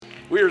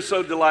We are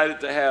so delighted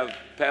to have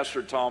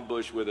Pastor Tom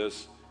Bush with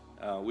us.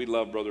 We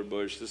love Brother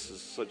Bush. This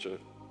is such a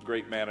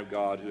great man of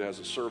God who has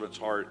a servant's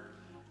heart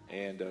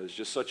and is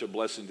just such a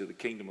blessing to the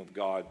kingdom of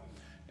God.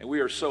 And we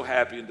are so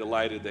happy and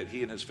delighted that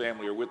he and his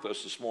family are with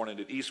us this morning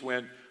at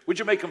Eastwind. Would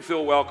you make him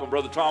feel welcome?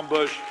 Brother Tom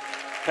Bush,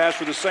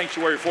 pastor of the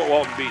Sanctuary, Fort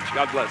Walton Beach.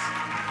 God bless.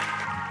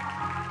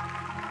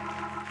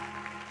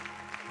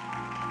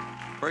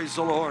 Praise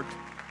the Lord.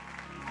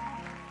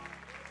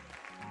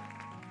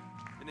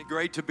 Isn't it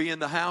great to be in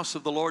the house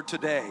of the Lord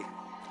today?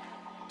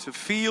 To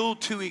feel,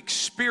 to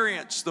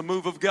experience the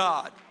move of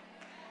God.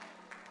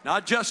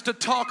 Not just to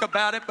talk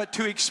about it, but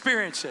to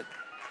experience it.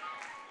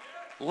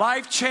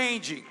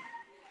 Life-changing.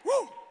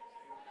 Woo!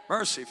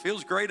 Mercy,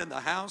 feels great in the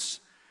house.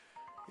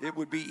 It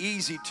would be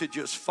easy to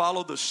just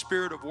follow the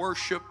spirit of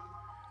worship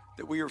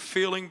that we are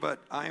feeling,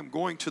 but I am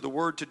going to the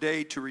Word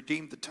today to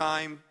redeem the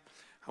time.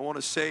 I want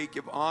to say,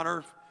 give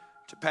honor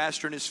to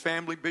Pastor and his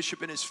family,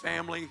 Bishop and his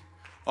family,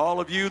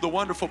 all of you, the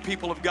wonderful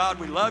people of God.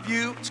 We love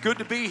you. It's good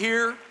to be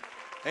here.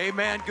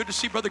 Amen. Good to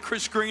see Brother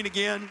Chris Green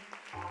again.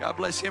 God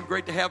bless him.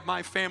 Great to have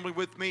my family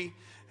with me.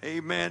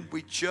 Amen.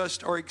 We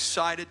just are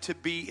excited to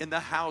be in the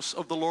house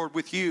of the Lord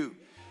with you,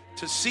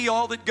 to see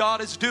all that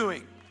God is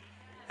doing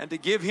and to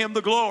give him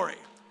the glory,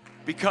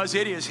 because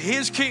it is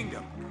his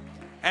kingdom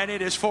and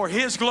it is for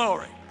his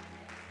glory.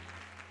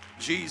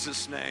 In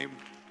Jesus' name.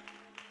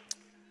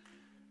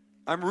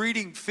 I'm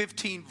reading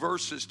 15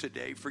 verses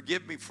today.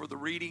 Forgive me for the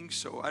reading,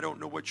 so I don't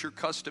know what your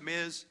custom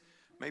is.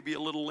 Maybe a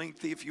little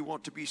lengthy. If you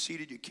want to be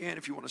seated, you can.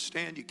 If you want to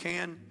stand, you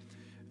can.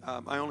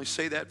 I only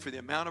say that for the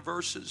amount of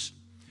verses.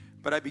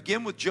 But I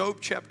begin with Job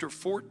chapter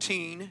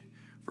 14,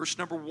 verse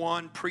number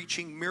 1,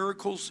 preaching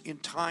miracles in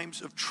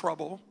times of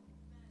trouble.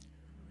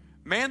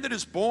 Man that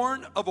is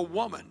born of a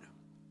woman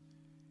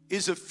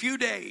is a few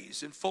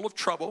days and full of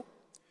trouble.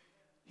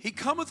 He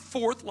cometh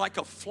forth like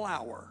a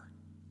flower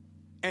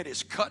and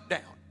is cut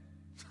down.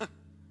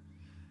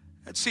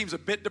 That seems a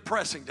bit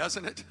depressing,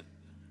 doesn't it?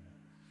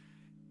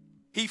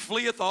 He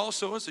fleeth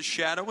also as a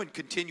shadow and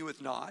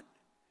continueth not.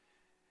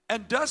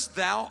 And dost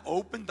thou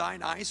open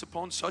thine eyes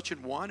upon such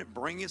an one and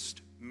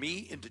bringest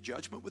me into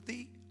judgment with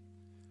thee?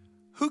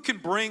 Who can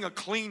bring a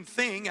clean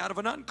thing out of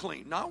an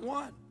unclean? Not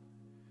one.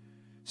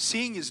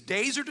 Seeing his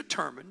days are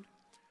determined,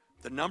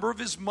 the number of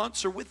his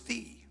months are with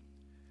thee.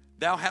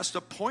 Thou hast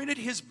appointed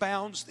his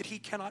bounds that he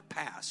cannot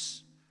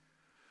pass.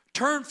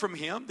 Turn from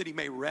him that he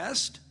may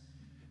rest,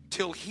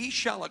 till he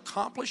shall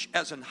accomplish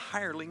as an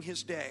hireling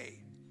his day.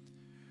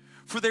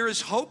 For there is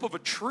hope of a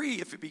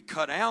tree, if it be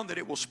cut down, that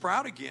it will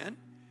sprout again,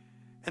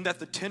 and that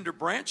the tender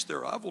branch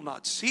thereof will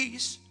not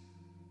cease.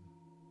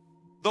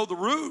 Though the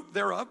root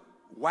thereof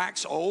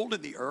wax old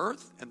in the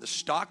earth, and the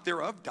stock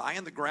thereof die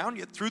in the ground,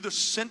 yet through the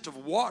scent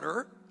of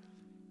water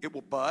it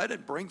will bud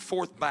and bring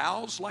forth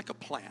boughs like a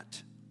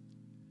plant.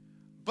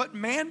 But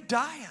man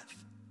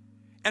dieth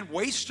and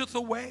wasteth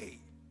away.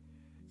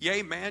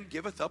 Yea, man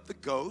giveth up the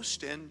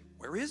ghost, and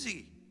where is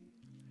he?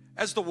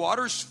 As the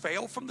waters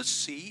fail from the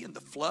sea, and the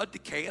flood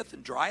decayeth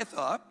and drieth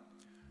up,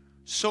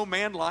 so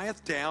man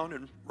lieth down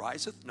and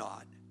riseth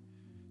not,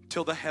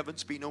 till the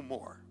heavens be no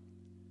more.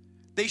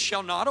 They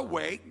shall not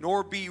awake,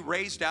 nor be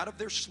raised out of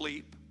their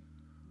sleep.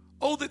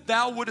 Oh, that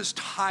thou wouldest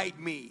hide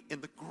me in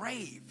the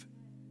grave.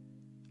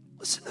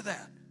 Listen to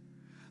that.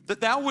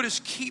 That thou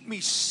wouldest keep me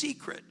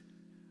secret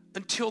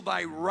until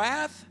thy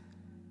wrath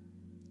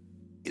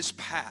is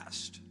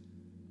past.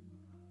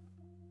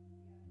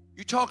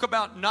 You talk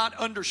about not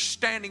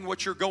understanding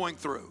what you're going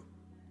through.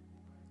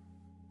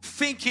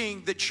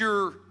 Thinking that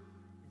you're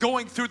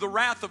going through the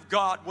wrath of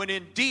God, when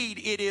indeed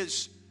it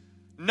is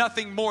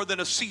nothing more than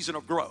a season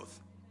of growth.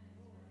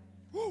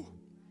 Woo.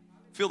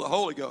 Feel the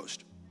Holy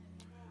Ghost.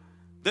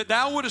 That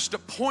thou wouldest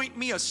appoint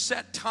me a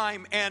set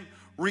time and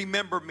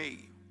remember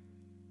me.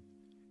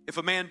 If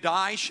a man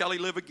die, shall he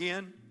live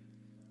again?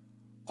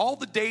 All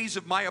the days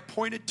of my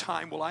appointed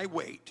time will I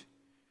wait,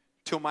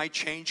 till my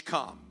change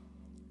come.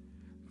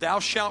 Thou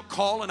shalt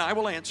call, and I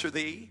will answer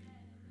thee.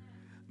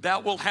 Thou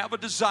wilt have a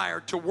desire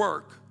to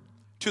work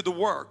to the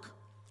work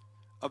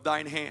of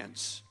thine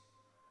hands.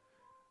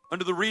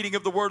 Under the reading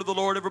of the word of the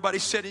Lord, everybody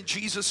said, in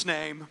Jesus'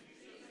 name.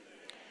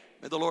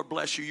 May the Lord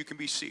bless you. You can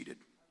be seated.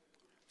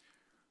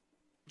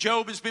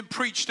 Job has been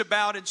preached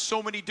about in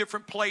so many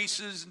different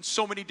places, in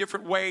so many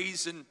different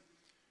ways. And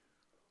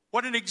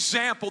what an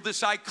example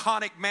this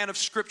iconic man of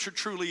Scripture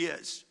truly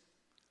is.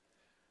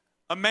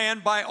 A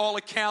man, by all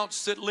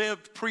accounts, that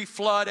lived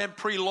pre-flood and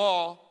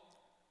pre-law,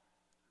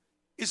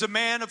 is a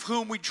man of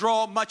whom we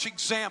draw much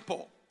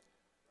example,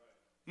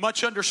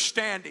 much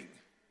understanding,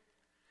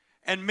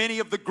 and many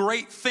of the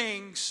great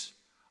things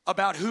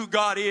about who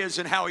God is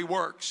and how he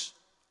works.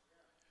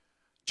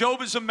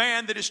 Job is a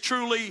man that is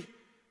truly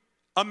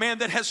a man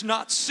that has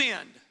not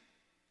sinned,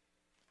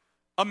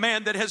 a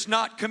man that has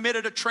not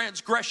committed a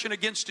transgression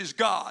against his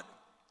God,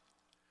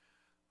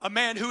 a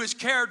man who is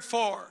cared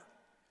for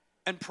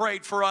and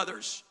prayed for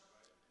others,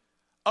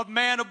 a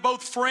man of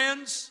both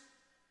friends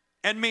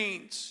and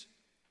means,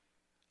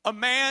 a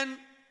man,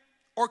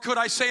 or could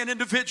I say an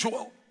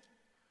individual,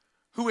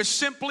 who is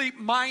simply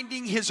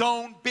minding his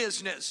own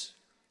business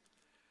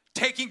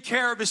taking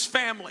care of his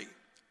family,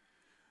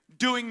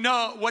 doing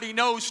what he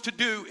knows to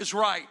do is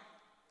right.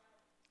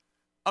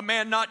 A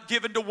man not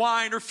given to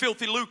wine or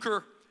filthy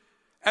lucre,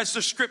 as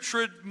the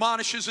scripture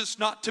admonishes us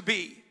not to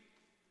be.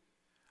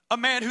 A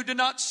man who did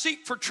not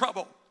seek for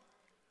trouble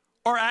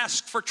or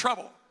ask for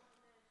trouble.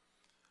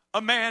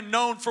 A man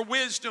known for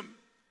wisdom,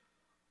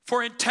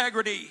 for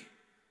integrity,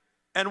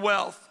 and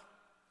wealth.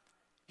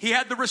 He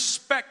had the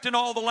respect in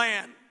all the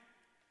land.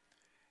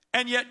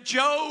 And yet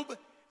Job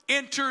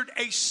entered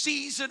a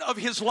season of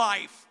his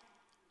life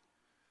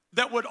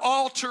that would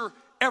alter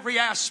every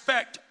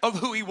aspect of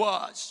who he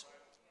was.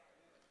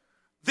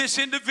 This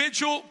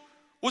individual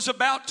was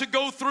about to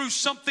go through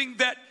something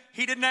that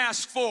he didn't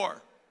ask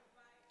for.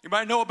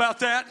 Anybody know about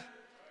that?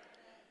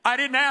 I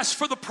didn't ask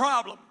for the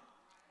problem.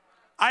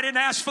 I didn't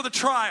ask for the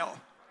trial.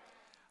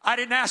 I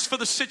didn't ask for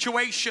the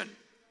situation.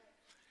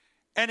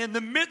 And in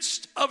the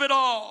midst of it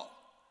all,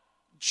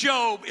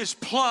 Job is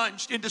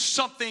plunged into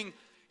something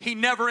he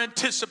never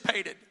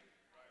anticipated.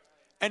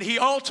 And he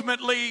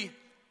ultimately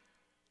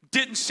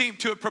didn't seem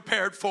to have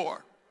prepared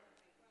for.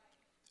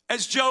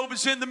 As Job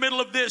is in the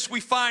middle of this, we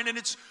find, and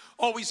it's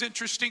always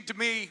interesting to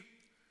me,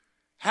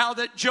 how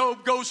that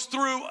Job goes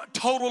through a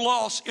total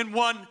loss in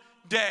one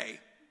day.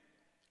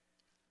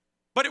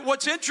 But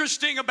what's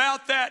interesting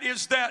about that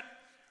is that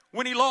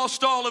when he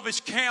lost all of his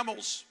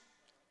camels,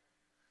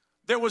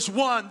 there was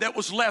one that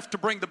was left to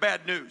bring the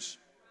bad news.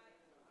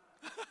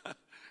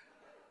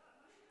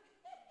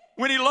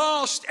 When he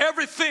lost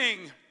everything,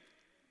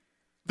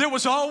 there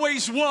was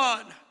always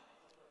one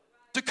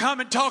to come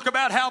and talk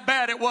about how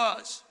bad it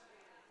was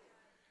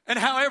and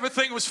how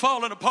everything was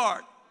falling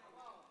apart.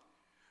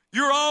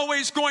 You're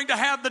always going to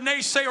have the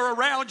naysayer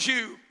around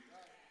you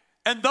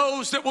and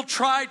those that will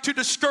try to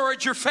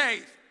discourage your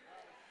faith.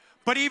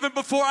 But even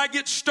before I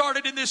get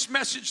started in this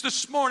message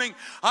this morning,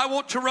 I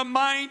want to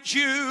remind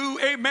you,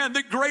 amen,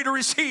 that greater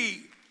is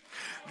He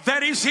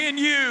that is in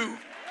you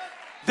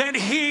than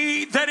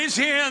he that is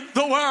in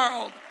the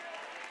world.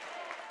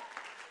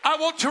 I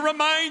want to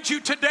remind you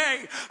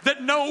today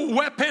that no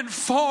weapon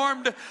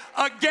formed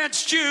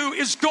against you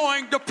is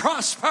going to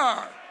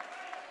prosper,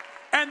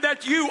 and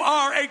that you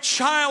are a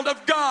child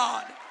of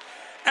God,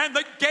 and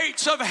the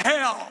gates of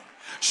hell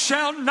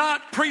shall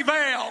not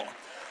prevail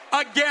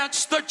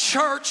against the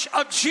church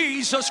of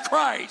Jesus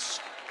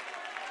Christ.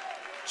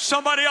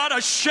 Somebody ought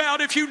to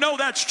shout if you know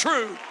that's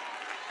true.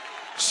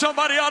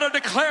 Somebody ought to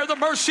declare the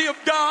mercy of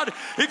God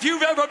if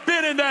you've ever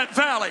been in that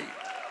valley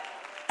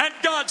and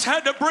God's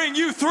had to bring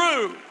you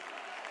through.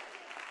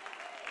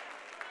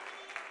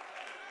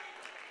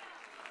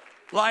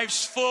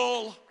 Life's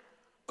full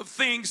of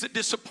things that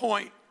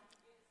disappoint.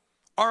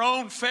 Our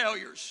own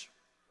failures,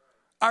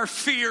 our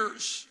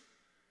fears.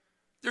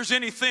 If there's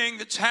anything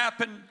that's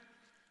happened,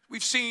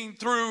 we've seen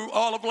through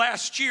all of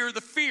last year,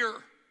 the fear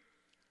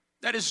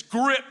that has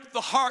gripped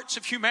the hearts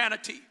of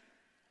humanity.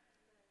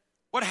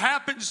 What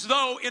happens,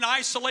 though, in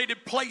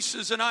isolated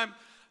places, and I'm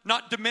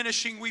not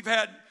diminishing, we've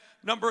had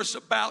numerous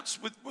bouts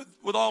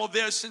with all of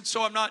this, and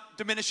so I'm not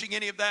diminishing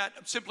any of that.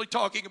 I'm simply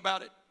talking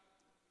about it.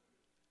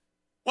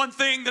 One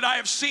thing that I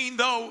have seen,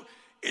 though,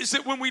 is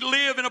that when we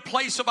live in a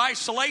place of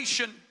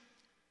isolation,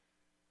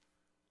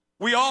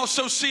 we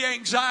also see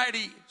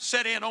anxiety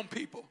set in on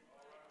people.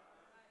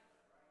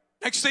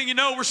 Next thing you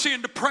know, we're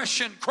seeing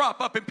depression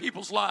crop up in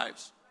people's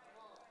lives.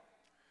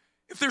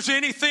 If there's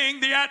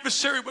anything the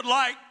adversary would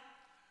like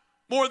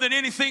more than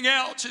anything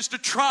else, is to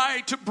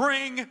try to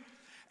bring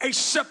a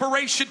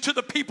separation to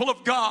the people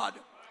of God,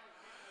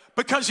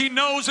 because he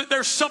knows that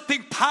there's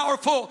something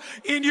powerful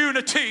in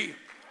unity.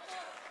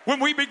 When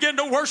we begin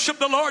to worship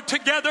the Lord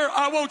together,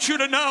 I want you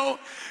to know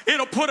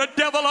it'll put a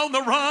devil on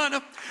the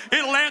run.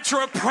 It'll answer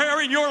a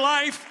prayer in your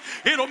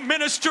life. It'll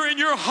minister in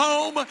your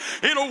home.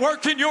 It'll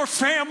work in your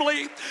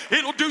family.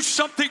 It'll do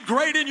something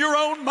great in your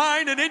own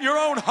mind and in your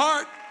own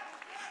heart.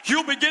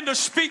 You'll begin to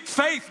speak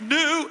faith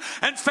new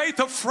and faith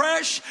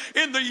afresh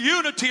in the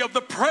unity of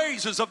the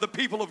praises of the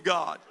people of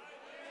God.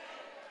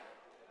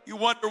 You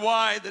wonder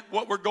why that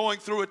what we're going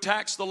through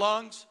attacks the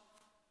lungs?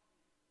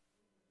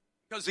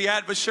 Because the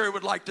adversary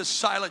would like to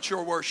silence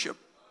your worship.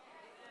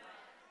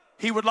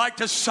 He would like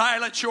to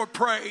silence your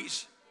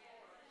praise.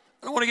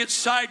 I don't want to get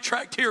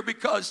sidetracked here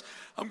because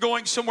I'm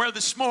going somewhere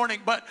this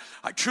morning, but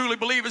I truly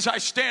believe as I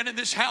stand in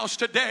this house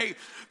today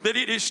that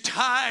it is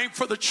time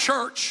for the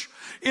church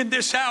in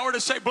this hour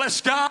to say, bless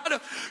God,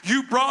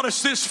 you brought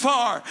us this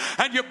far,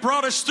 and you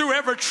brought us through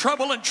every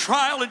trouble and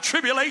trial and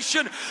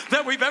tribulation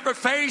that we've ever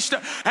faced,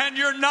 and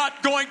you're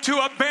not going to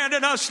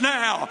abandon us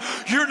now.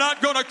 You're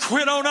not going to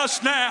quit on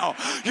us now.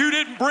 You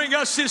didn't bring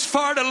us this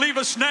far to leave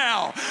us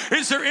now.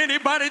 Is there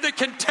anybody that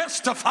can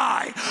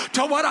testify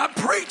to what I'm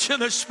preaching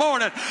this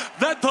morning,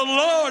 that the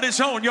Lord is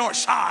on your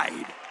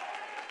side?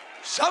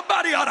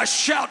 Somebody ought to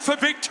shout for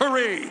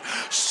victory.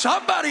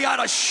 Somebody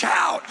ought to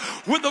shout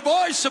with the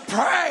voice of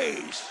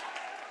praise.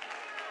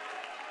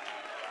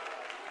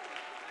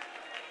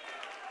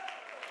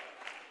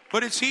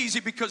 But it's easy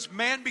because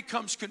man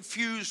becomes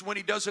confused when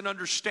he doesn't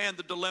understand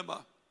the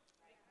dilemma.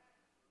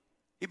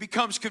 He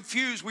becomes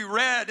confused. We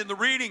read in the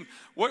reading,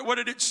 what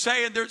did it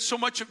say? And there's so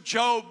much of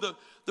Job,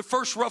 the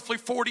first roughly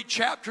 40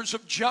 chapters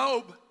of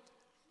Job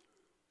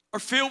are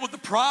filled with the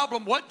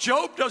problem, what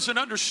Job doesn't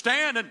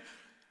understand.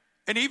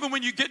 And even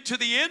when you get to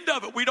the end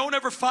of it, we don't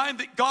ever find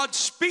that God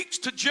speaks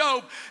to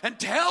Job and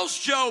tells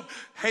Job,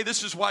 hey,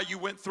 this is why you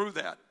went through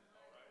that.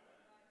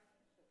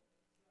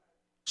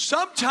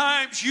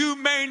 Sometimes you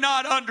may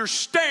not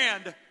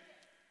understand,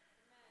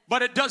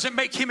 but it doesn't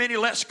make him any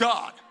less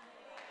God.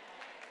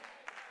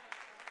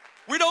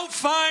 We don't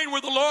find where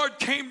the Lord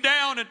came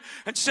down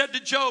and said to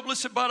Job,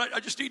 listen, bud, I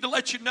just need to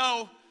let you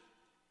know,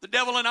 the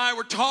devil and I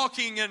were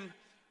talking, and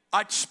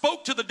I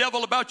spoke to the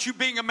devil about you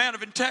being a man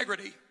of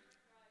integrity.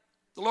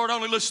 The Lord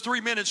only lists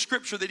 3 men in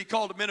Scripture that he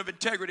called a men of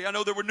integrity. I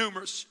know there were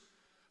numerous,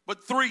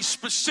 but 3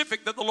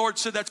 specific that the Lord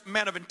said that's a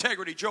man of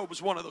integrity. Job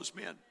was one of those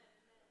men.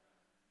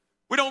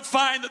 We don't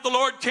find that the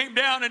Lord came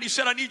down and he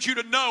said, I need you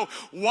to know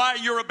why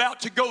you're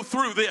about to go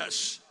through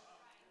this.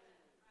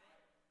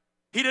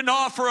 He didn't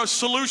offer a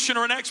solution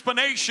or an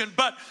explanation,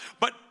 but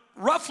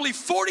roughly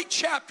 40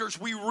 chapters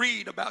we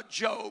read about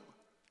Job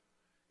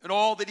and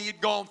all that he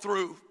had gone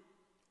through,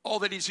 all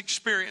that he's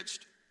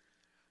experienced,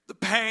 the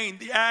pain,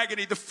 the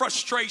agony, the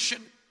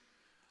frustration,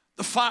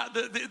 the fact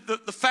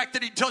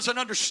that he doesn't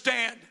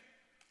understand.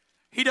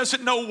 He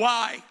doesn't know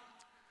why.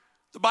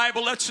 The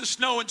Bible lets us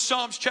know in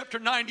Psalms chapter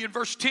 90 and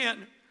verse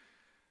 10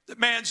 that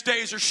man's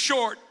days are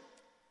short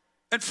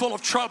and full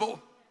of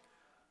trouble.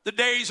 The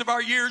days of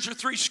our years are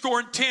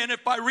 70,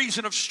 if by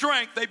reason of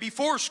strength they be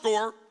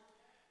 80.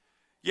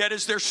 Yet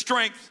is their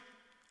strength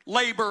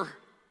labor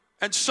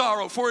and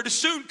sorrow, for it is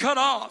soon cut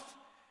off.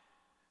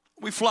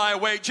 We fly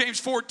away. James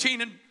 4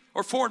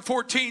 and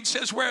 14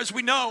 says, whereas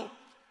we know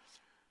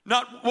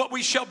not what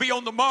we shall be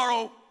on the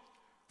morrow,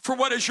 for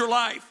what is your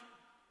life?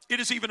 It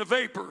is even a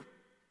vapor.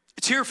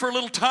 It's here for a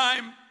little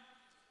time,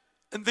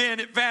 and then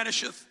it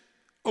vanisheth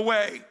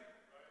away.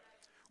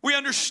 We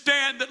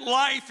understand that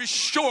life is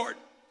short,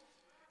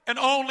 and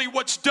only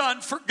what's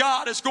done for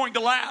God is going to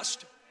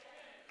last.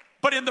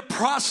 But in the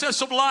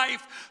process of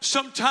life,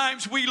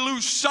 sometimes we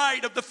lose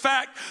sight of the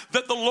fact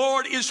that the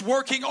Lord is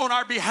working on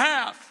our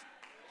behalf.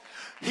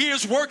 He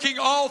is working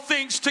all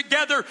things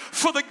together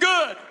for the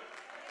good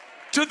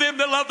to them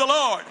that love the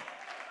Lord,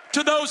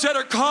 to those that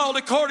are called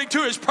according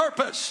to his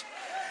purpose.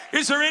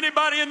 Is there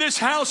anybody in this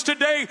house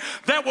today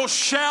that will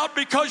shout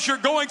because you're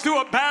going through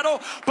a battle,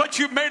 but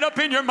you've made up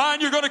in your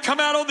mind you're going to come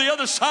out on the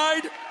other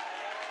side?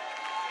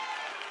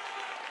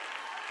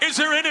 Is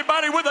there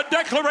anybody with a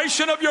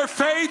declaration of your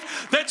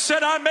faith that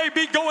said, I may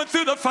be going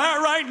through the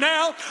fire right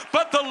now,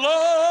 but the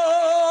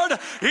Lord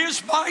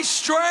is my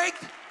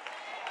strength?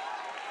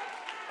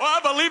 Well,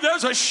 I believe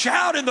there's a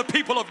shout in the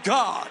people of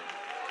God.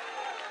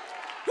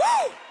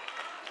 Woo!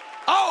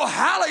 Oh,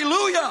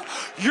 hallelujah.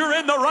 You're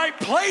in the right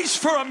place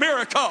for a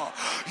miracle.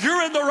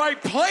 You're in the right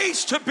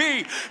place to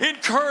be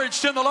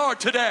encouraged in the Lord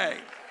today.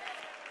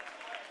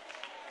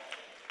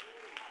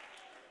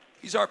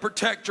 He's our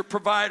protector,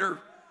 provider.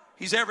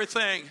 He's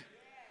everything.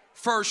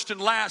 First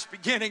and last,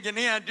 beginning and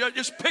end.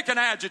 Just pick an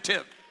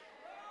adjective.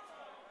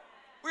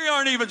 We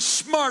aren't even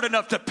smart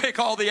enough to pick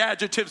all the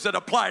adjectives that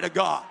apply to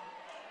God.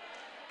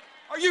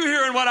 Are you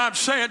hearing what I'm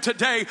saying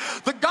today?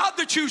 The God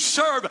that you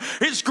serve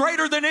is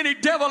greater than any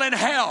devil in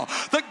hell.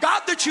 The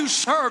God that you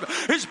serve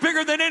is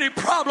bigger than any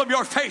problem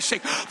you're facing.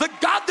 The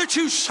God that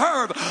you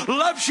serve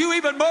loves you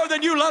even more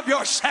than you love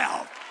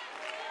yourself.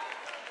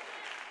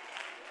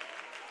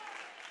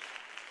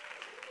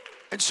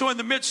 And so in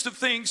the midst of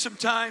things,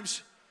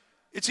 sometimes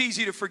it's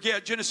easy to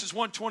forget. Genesis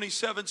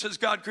 1:27 says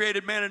God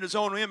created man in his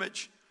own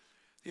image.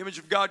 The image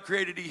of God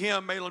created he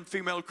him, male and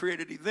female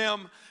created he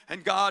them,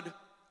 and God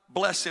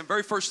bless him.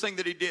 Very first thing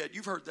that he did.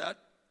 You've heard that.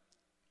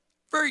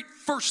 Very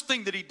first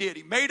thing that he did.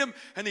 He made him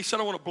and he said,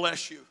 I want to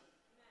bless you.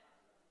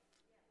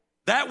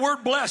 That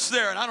word bless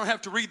there, and I don't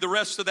have to read the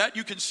rest of that.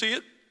 You can see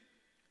it.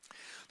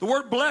 The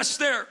word bless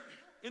there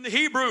in the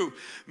Hebrew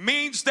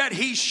means that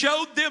he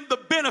showed them the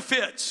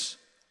benefits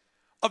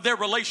of their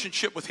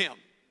relationship with him.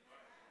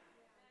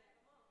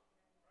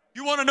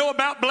 You want to know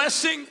about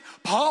blessing?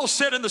 Paul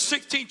said in the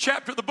 16th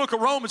chapter of the book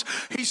of Romans,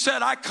 he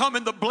said, I come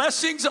in the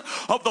blessings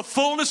of the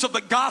fullness of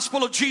the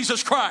gospel of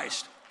Jesus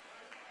Christ.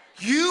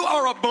 You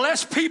are a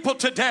blessed people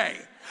today.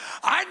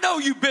 I know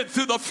you've been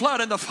through the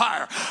flood and the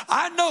fire.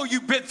 I know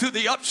you've been through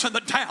the ups and the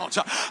downs.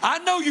 I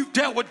know you've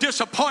dealt with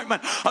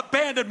disappointment,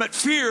 abandonment,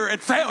 fear,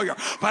 and failure.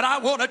 But I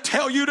want to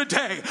tell you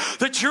today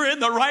that you're in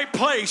the right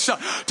place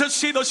to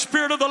see the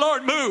Spirit of the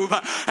Lord move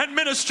and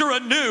minister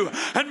anew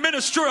and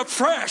minister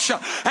afresh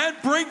and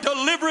bring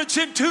deliverance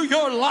into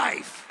your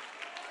life.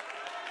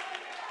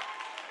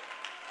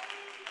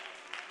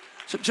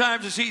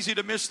 Sometimes it's easy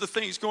to miss the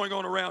things going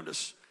on around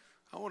us.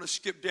 I want to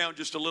skip down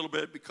just a little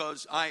bit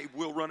because I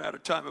will run out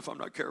of time if I'm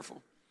not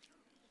careful.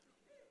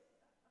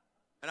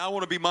 And I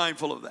want to be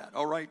mindful of that,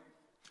 all right?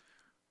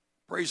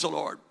 Praise the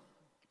Lord.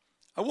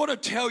 I want to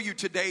tell you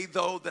today,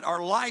 though, that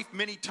our life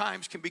many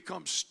times can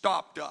become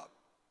stopped up.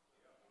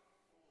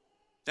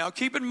 Now,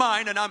 keep in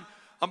mind, and I'm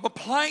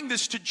applying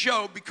this to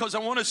Job because I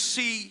want to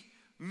see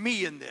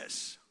me in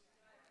this.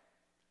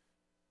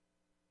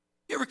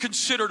 You ever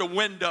considered a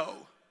window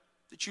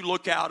that you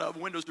look out of?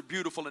 Windows are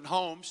beautiful in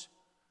homes.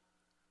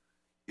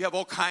 You have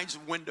all kinds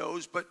of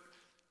windows, but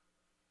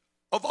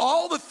of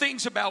all the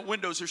things about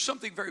windows, there's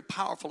something very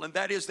powerful, and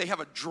that is they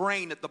have a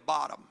drain at the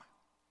bottom.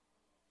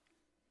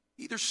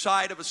 Either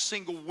side of a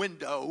single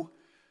window,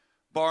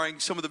 barring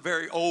some of the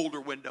very older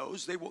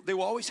windows, they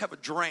will always have a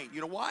drain. You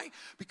know why?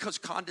 Because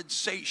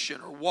condensation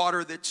or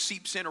water that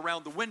seeps in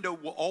around the window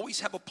will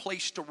always have a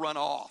place to run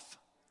off.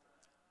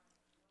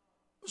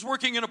 I was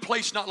working in a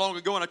place not long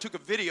ago, and I took a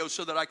video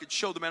so that I could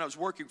show the man I was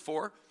working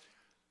for.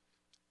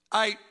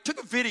 I took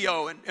a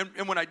video,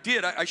 and when I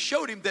did, I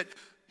showed him that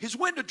his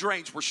window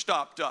drains were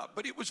stopped up.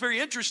 But it was very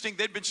interesting.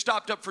 They'd been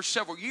stopped up for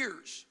several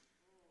years.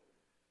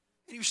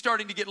 And he was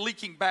starting to get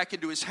leaking back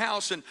into his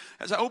house. And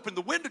as I opened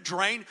the window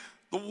drain,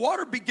 the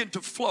water began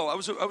to flow. I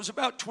was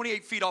about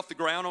 28 feet off the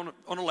ground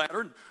on a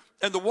ladder,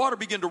 and the water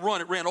began to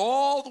run. It ran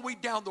all the way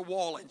down the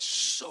wall and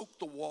soaked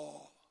the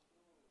wall.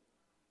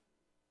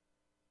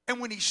 And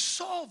when he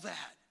saw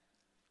that,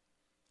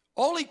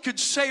 all he could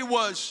say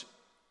was,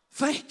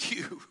 "Thank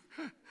you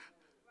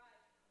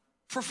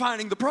for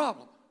finding the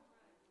problem."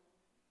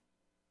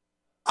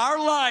 Our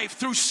life,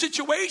 through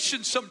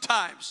situations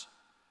sometimes,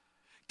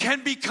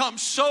 can become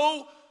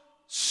so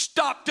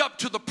stopped up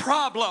to the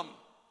problem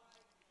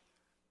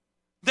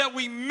that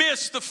we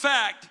miss the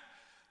fact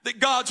that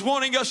God's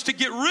wanting us to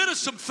get rid of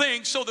some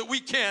things so that we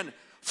can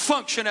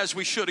function as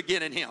we should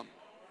again in Him.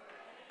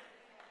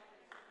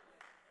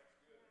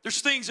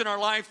 There's things in our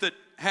life that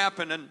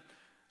happen, and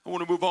I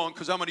want to move on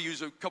because I'm going to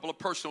use a couple of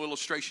personal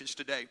illustrations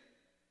today.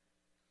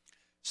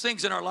 There's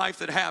things in our life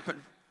that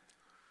happen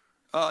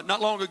not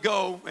long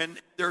ago,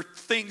 and there are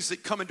things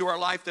that come into our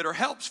life that are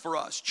helps for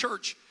us.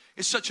 Church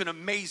is such an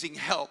amazing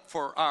help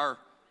for our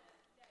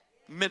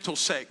mental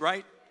sake,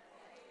 right?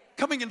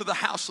 Coming into the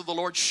house of the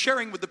Lord,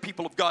 sharing with the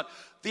people of God.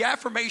 The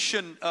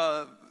affirmation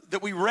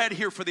that we read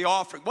here for the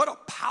offering, what a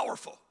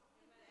powerful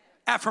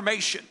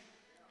affirmation.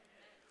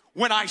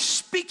 When I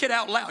speak it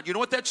out loud, you know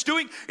what that's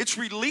doing? It's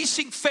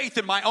releasing faith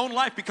in my own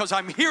life because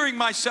I'm hearing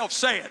myself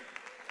say it.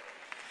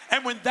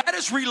 And when that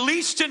is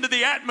released into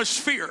the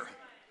atmosphere,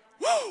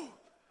 woo!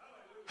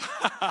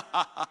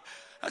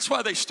 That's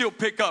why they still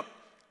pick up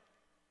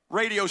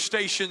radio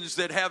stations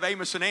that have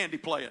Amos and Andy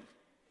playing.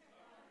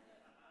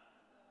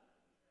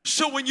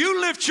 So when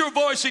you lift your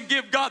voice and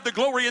give God the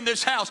glory in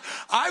this house,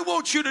 I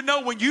want you to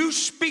know when you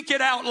speak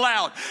it out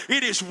loud,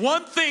 it is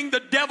one thing the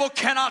devil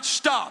cannot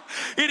stop.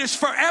 It is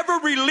forever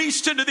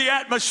released into the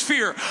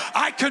atmosphere.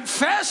 I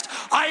confess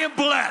I am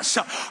blessed.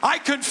 I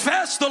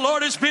confess the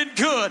Lord has been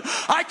good.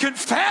 I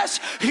confess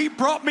He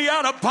brought me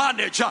out of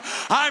bondage.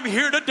 I'm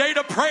here today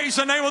to praise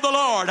the name of the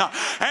Lord.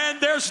 And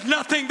there's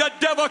nothing the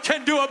devil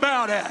can do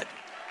about it.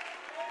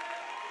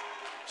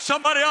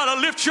 Somebody ought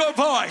to lift your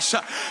voice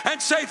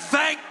and say,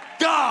 "Thank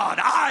God,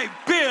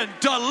 I've been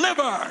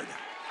delivered."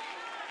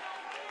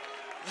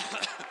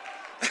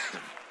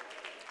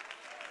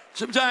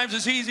 Sometimes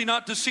it's easy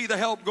not to see the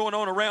help going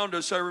on around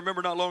us. I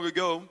remember not long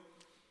ago,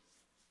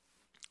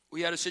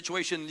 we had a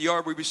situation in the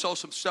yard where we saw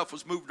some stuff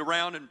was moved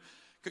around and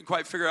couldn't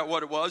quite figure out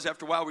what it was.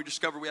 After a while, we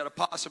discovered we had a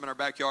possum in our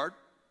backyard.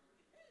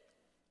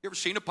 You ever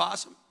seen a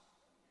possum?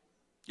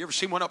 You ever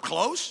seen one up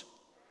close?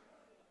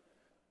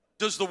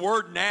 Does the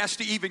word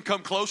nasty even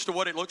come close to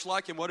what it looks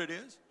like and what it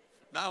is?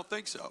 No, I don't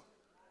think so.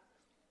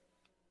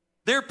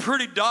 They're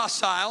pretty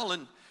docile,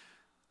 and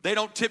they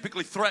don't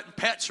typically threaten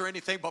pets or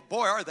anything, but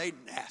boy, are they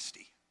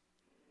nasty.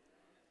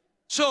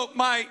 So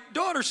my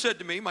daughter said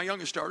to me, my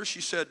youngest daughter,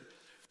 she said,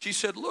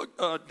 "Look,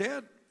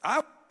 Dad, I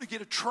want to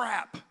get a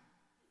trap." Is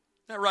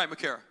that right,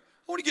 McCara?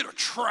 I want to get a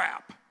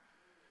trap,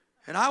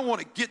 and I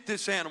want to get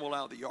this animal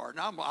out of the yard.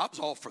 And I was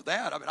all for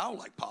that. I mean, I don't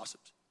like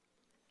possums.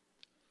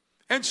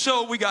 And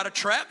so we got a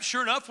trap.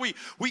 Sure enough, we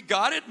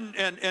got it,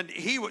 and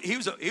he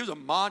was a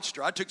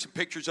monster. I took some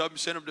pictures of him,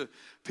 sent them to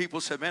people,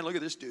 said, "Man, look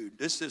at this dude.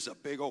 This is a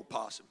big old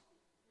possum."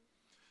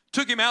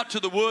 Took him out to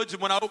the woods,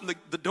 and when I opened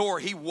the door,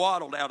 he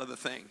waddled out of the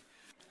thing,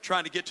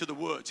 trying to get to the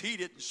woods. He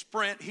didn't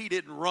sprint. He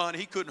didn't run.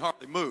 He couldn't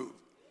hardly move.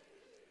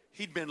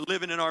 He'd been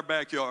living in our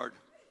backyard.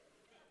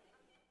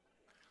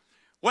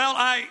 Well,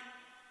 I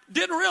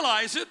didn't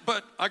realize it,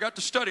 but I got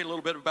to study a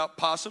little bit about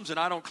possums, and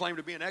I don't claim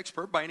to be an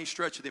expert by any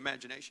stretch of the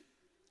imagination.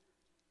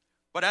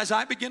 But as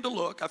I began to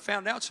look, I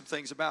found out some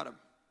things about them.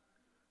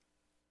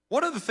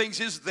 One of the things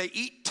is they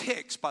eat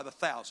ticks by the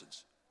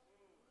thousands.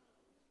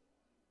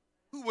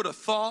 Who would have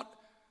thought?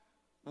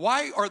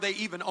 Why are they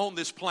even on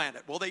this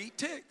planet? Well, they eat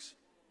ticks.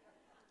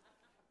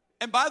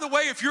 And by the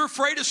way, if you're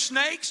afraid of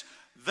snakes,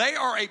 they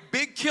are a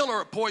big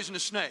killer of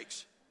poisonous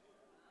snakes.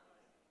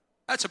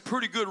 That's a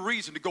pretty good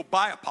reason to go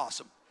buy a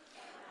possum.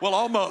 Well,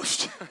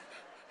 almost.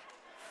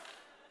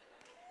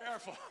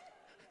 Careful.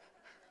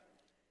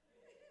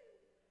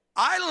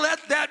 I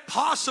let that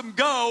possum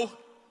go,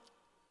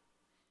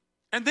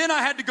 and then I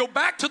had to go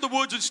back to the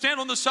woods and stand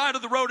on the side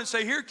of the road and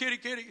say, "Here, kitty,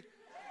 kitty."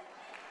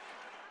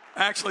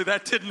 Actually,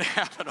 that didn't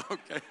happen.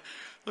 Okay.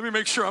 Let me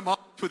make sure I'm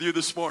honest with you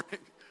this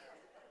morning.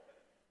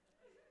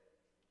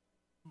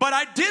 But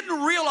I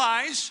didn't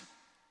realize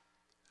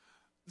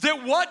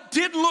that what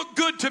did look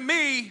good to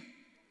me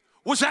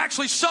was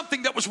actually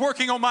something that was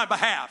working on my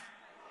behalf.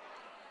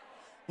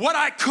 What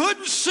I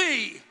couldn't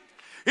see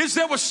is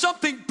there was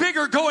something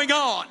bigger going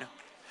on.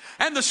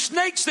 And the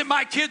snakes that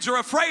my kids are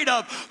afraid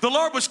of, the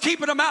Lord was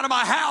keeping them out of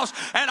my house,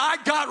 and I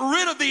got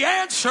rid of the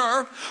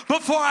answer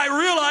before I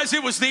realized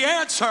it was the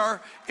answer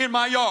in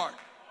my yard.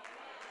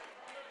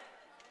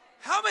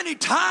 How many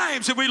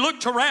times have we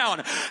looked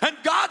around and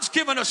God's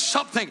given us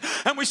something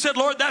and we said,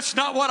 Lord, that's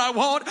not what I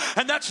want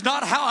and that's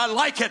not how I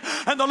like it.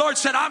 And the Lord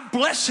said, I'm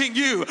blessing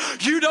you.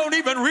 You don't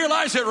even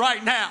realize it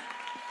right now.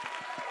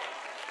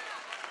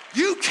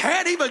 You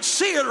can't even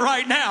see it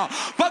right now.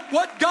 But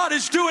what God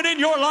is doing in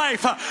your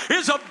life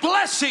is a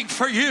blessing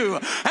for you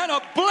and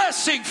a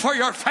blessing for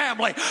your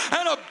family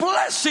and a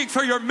blessing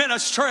for your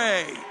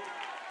ministry.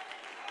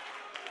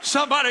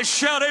 Somebody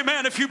shout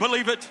amen if you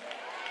believe it.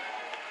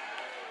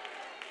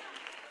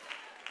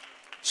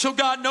 So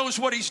God knows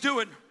what he's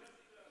doing.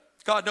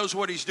 God knows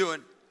what he's doing.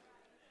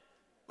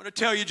 I'm going to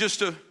tell you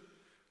just a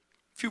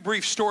few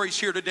brief stories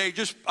here today.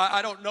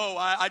 I don't know.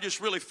 I just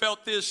really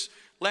felt this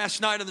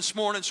last night and this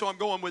morning, so I'm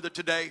going with it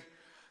today.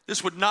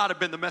 This would not have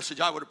been the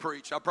message I would have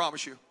preached, I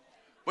promise you.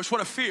 But it's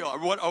what I feel,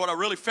 what I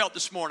really felt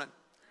this morning.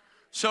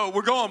 So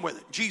we're going with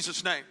it, in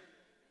Jesus' name.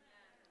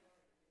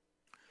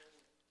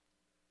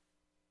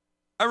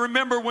 I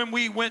remember when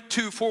we went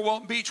to Fort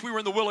Walton Beach, we were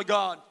in the will of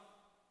God.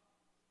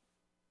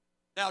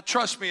 Now,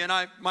 trust me, and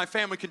my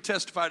family can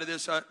testify to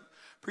this. I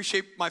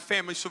appreciate my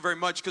family so very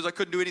much because I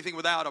couldn't do anything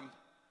without them.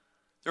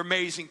 They're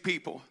amazing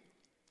people.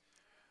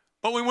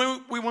 But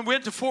when we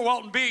went to Fort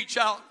Walton Beach,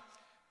 I'll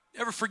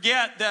never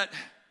forget that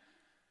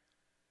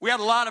we had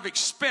a lot of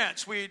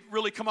expense. We'd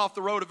really come off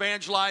the road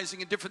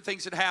evangelizing and different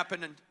things had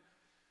happened.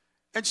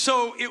 And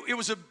so it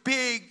was a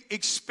big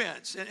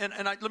expense. And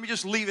let me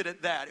just leave it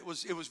at that. It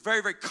was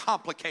very, very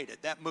complicated,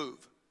 that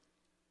move.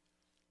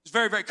 It was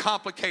very, very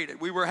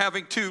complicated. We were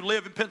having to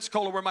live in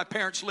Pensacola where my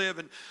parents live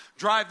and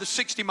drive the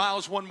 65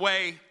 miles one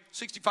way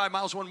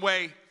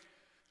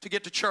to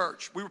get to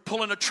church. We were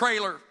pulling a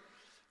trailer.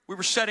 We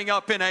were setting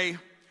up in a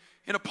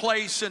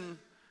place and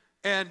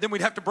then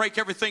we'd have to break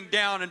everything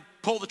down and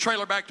pull the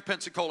trailer back to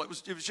Pensacola.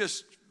 It was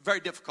just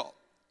very difficult.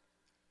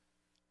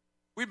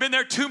 We'd been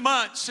there 2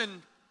 months,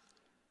 and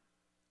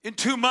in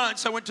 2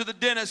 months I went to the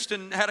dentist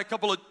and had a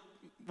couple of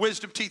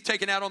wisdom teeth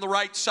taken out on the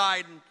right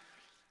side, and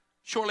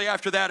shortly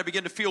after that, I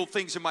began to feel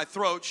things in my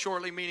throat,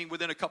 shortly meaning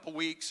within a couple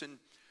weeks, and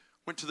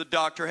went to the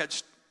doctor,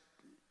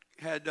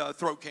 had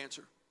throat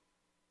cancer.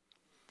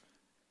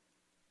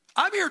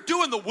 I'm here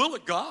doing the will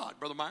of God,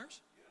 Brother Myers.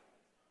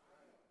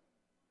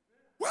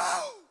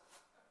 Whoa!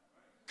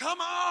 Come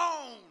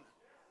on!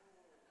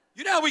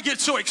 You know how we get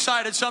so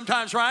excited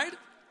sometimes, right?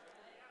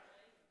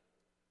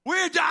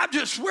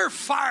 We're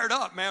fired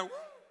up, man.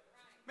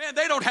 Man,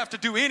 they don't have to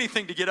do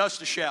anything to get us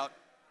to shout.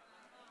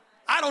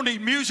 I don't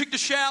need music to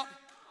shout.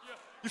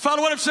 You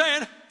follow what I'm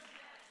saying?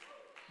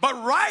 But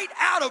right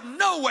out of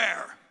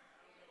nowhere,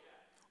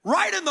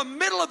 right in the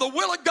middle of the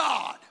will of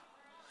God,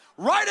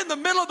 right in the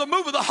middle of the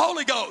move of the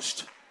Holy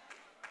Ghost,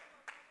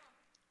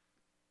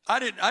 I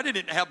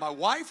didn't have my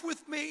wife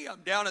with me.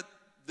 I'm down at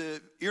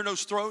the ear,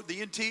 nose, throat,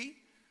 the ENT.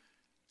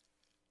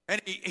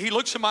 And he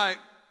looks in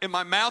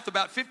my mouth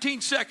about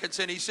 15 seconds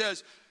and he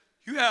says,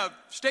 you have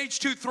stage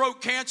 2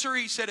 throat cancer.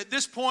 He said, at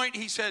this point,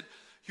 he said,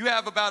 you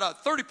have about a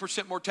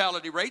 30%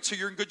 mortality rate, so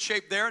you're in good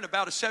shape there, and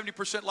about a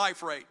 70%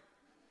 life rate.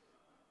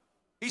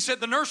 He said,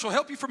 the nurse will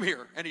help you from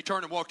here. And he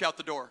turned and walked out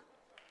the door.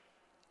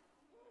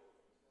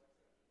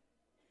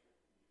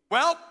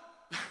 Well,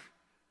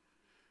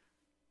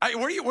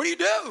 what do you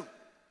do?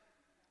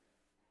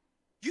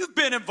 You've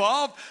been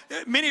involved.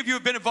 Many of you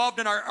have been involved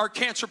in our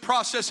cancer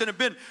process and have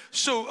been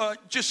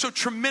just so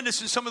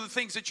tremendous in some of the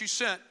things that you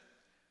sent.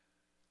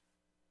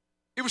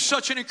 It was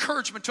such an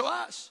encouragement to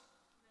us.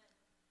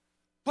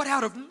 But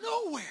out of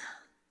nowhere,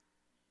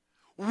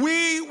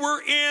 we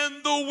were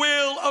in the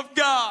will of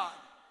God.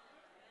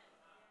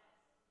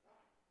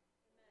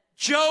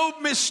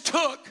 Job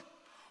mistook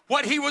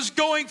what he was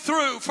going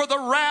through for the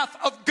wrath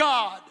of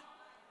God.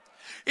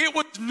 It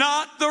was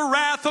not the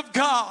wrath of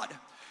God.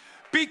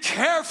 Be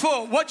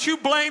careful what you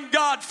blame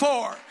God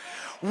for.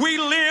 We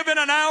live in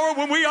an hour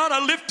when we ought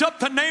to lift up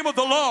the name of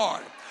the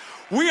Lord.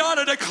 We ought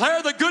to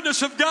declare the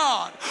goodness of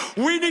God.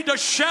 We need to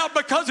shout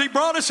because he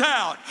brought us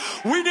out.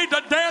 We need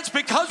to dance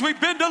because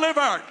we've been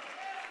delivered.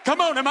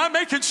 Come on, am I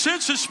making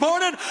sense this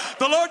morning?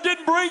 The Lord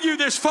didn't bring you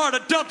this far to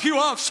dump you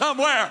off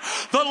somewhere.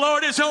 The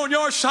Lord is on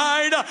your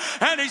side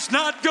and he's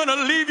not going to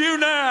leave you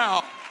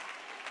now.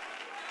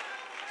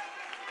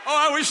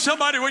 Oh, I wish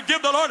somebody would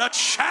give the Lord a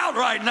shout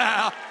right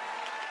now.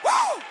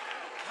 Woo!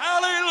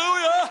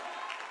 Hallelujah!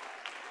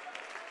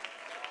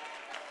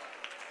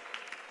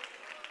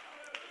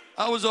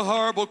 I was a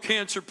horrible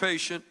cancer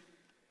patient.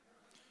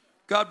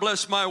 God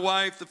bless my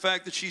wife. The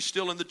fact that she's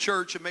still in the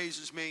church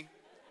amazes me.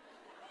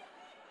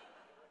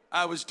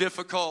 I was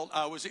difficult.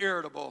 I was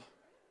irritable.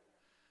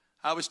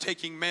 I was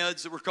taking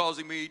meds that were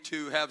causing me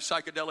to have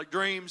psychedelic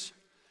dreams.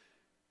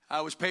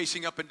 I was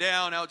pacing up and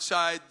down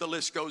outside. The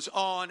list goes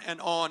on and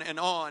on and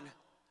on.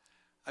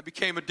 I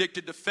became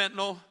addicted to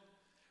fentanyl.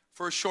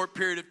 for a short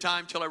period of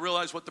time till I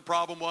realized what the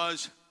problem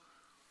was.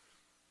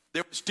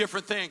 There was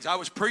different things. I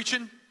was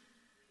preaching.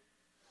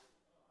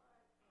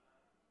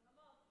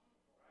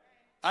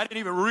 I didn't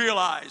even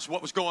realize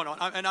what was going on.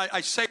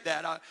 I say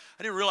that. I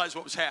didn't realize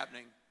what was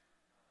happening.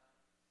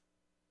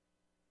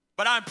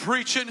 But I'm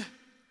preaching,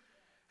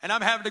 and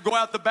I'm having to go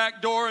out the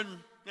back door, and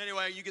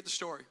anyway, you get the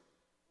story.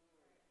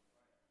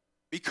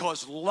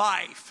 Because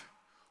life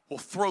will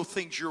throw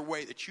things your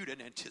way that you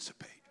didn't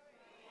anticipate.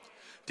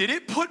 Did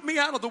it put me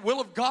out of the will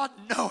of God?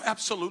 No,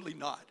 absolutely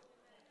not.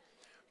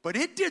 But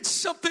it did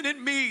something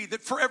in me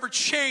that forever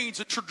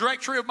changed the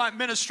trajectory of my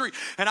ministry.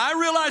 And I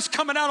realized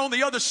coming out on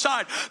the other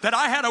side that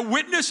I had a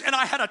witness and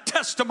I had a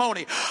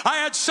testimony. I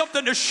had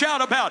something to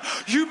shout about.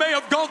 You may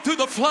have gone through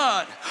the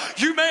flood.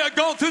 You may have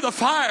gone through the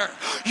fire.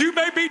 You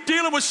may be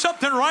dealing with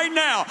something right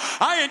now.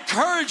 I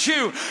encourage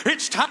you,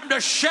 it's time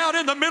to shout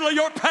in the middle of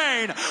your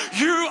pain.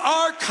 You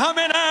are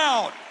coming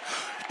out.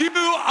 You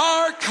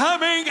are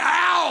coming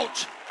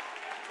out.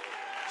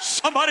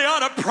 Somebody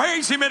ought to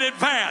praise him in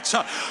advance.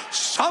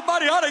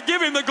 Somebody ought to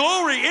give him the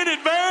glory in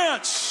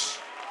advance.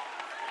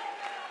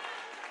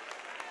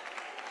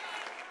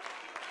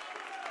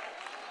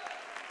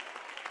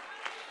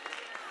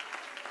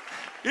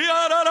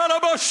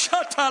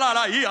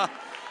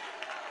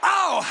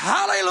 Oh,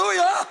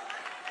 hallelujah.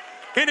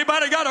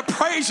 Anybody got a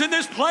praise in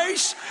this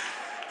place?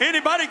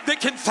 Anybody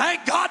that can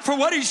thank God for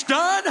what he's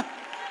done?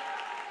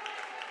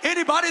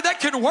 Anybody that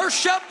can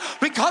worship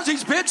because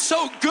he's been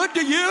so good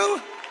to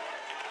you?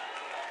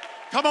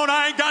 Come on,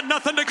 I ain't got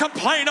nothing to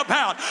complain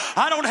about.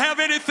 I don't have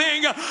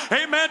anything,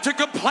 amen, to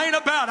complain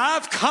about.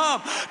 I've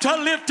come to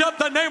lift up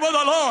the name of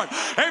the Lord.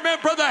 Amen,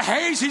 Brother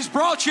Hayes, he's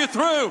brought you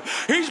through.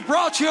 He's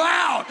brought you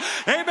out.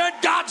 Amen,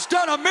 God's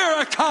done a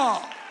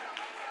miracle.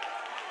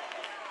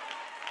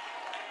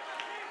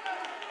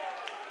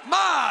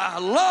 My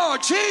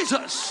Lord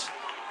Jesus.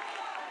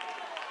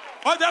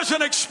 Or there's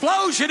an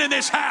explosion in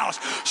this house.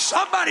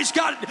 Somebody's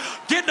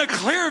getting a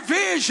clear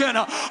vision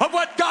of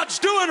what God's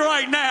doing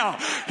right now.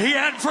 He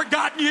hadn't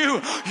forgotten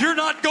you. You're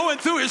not going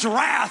through his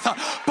wrath,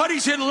 but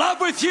he's in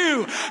love with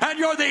you, and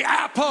you're the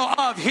apple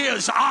of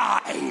his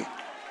eye.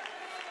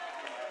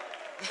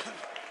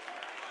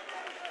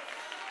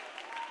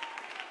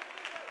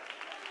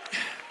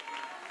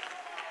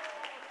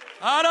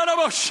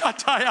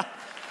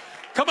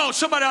 Come on,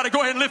 somebody ought to go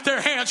ahead and lift their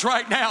hands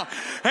right now.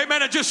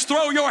 Amen. And just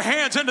throw your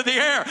hands into the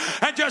air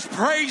and just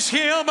praise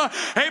him.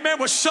 Amen.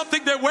 With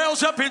something that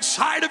wells up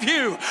inside of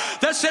you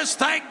that says,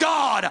 thank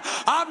God,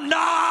 I'm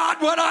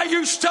not what I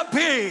used to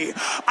be.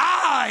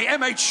 I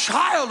am a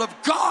child of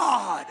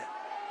God.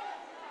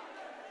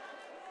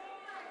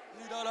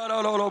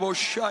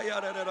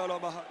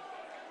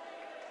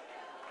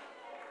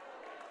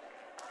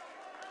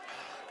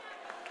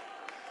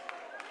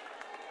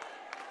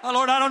 Oh,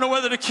 Lord, I don't know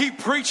whether to keep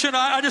preaching.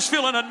 I just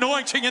feel an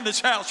anointing in this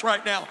house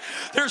right now.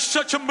 There's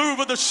such a move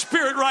of the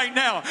Spirit right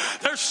now.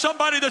 There's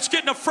somebody that's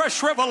getting a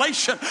fresh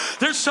revelation.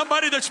 There's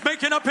somebody that's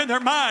making up in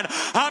their mind,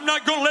 I'm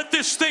not going to let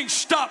this thing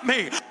stop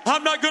me.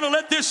 I'm not going to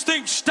let this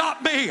thing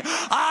stop me.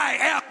 I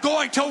am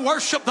going to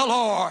worship the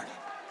Lord.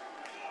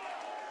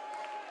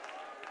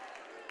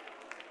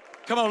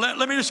 Come on,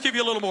 let me just give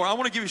you a little more. I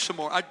want to give you some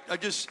more.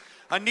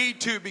 I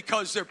need to,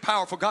 because they're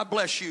powerful. God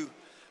bless you.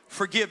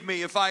 Forgive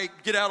me if I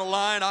get out of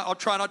line. I'll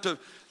try not to.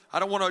 I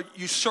don't want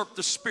to usurp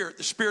the Spirit.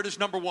 The Spirit is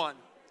number one.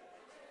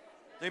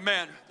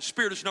 Amen. The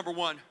Spirit is number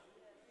one.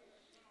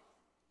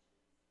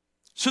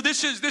 So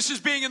this is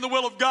being in the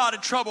will of God,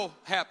 and trouble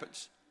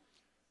happens.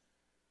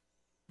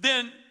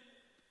 Then,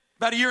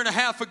 about a year and a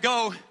half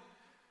ago,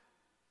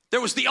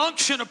 there was the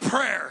unction of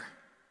prayer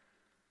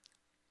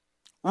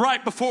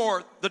right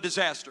before the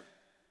disaster.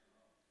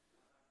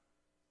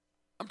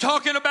 I'm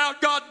talking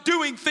about God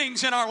doing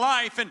things in our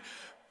life, and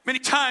many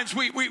times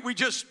we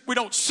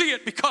don't see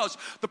it because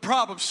the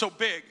problem's so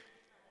big.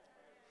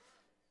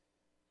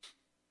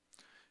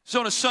 It's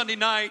on a Sunday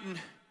night, and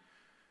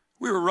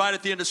we were right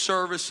at the end of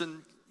service,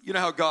 and you know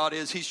how God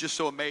is. He's just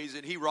so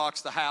amazing. He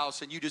rocks the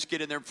house, and you just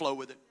get in there and flow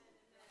with it.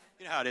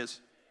 You know how it is.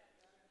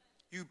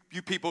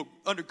 You people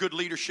under good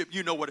leadership,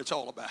 you know what it's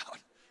all about.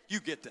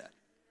 You get that.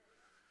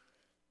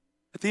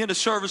 At the end of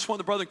service, one of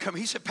the brothers come.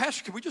 He said,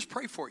 Pastor, can we just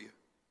pray for you?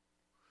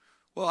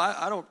 Well,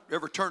 I don't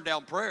ever turn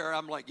down prayer.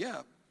 I'm like,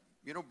 yeah.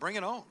 You know, bring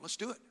it on. Let's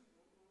do it.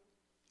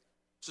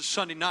 It's a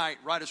Sunday night,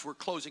 right as we're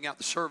closing out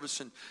the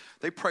service, and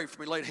they prayed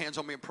for me, laid hands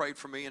on me and prayed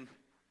for me. And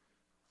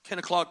 10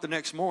 o'clock the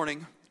next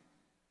morning,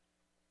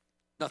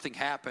 nothing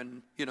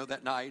happened,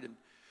 that night. And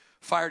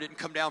fire didn't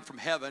come down from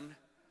heaven.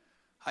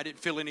 I didn't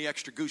feel any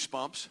extra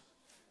goosebumps.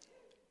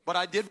 But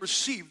I did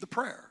receive the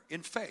prayer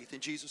in faith in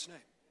Jesus' name.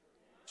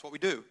 That's what we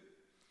do.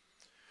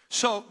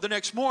 So the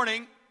next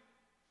morning,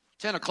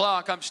 10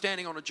 o'clock, I'm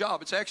standing on a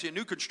job. It's actually a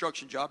new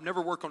construction job.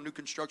 Never work on new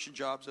construction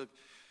jobs.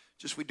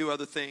 We do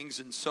other things.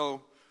 And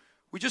so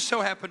we just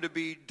so happened to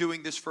be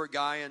doing this for a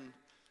guy. And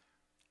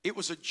it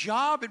was a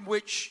job in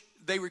which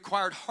they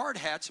required hard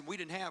hats, and we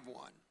didn't have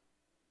one.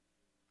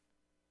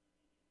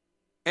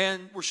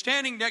 And we're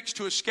standing next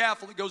to a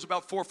scaffold that goes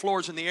about 4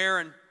 floors in the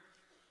air.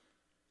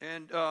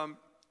 And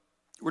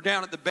we're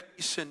down at the base.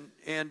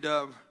 and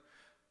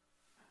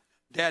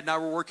Dad and I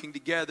were working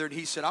together, and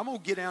he said, I'm going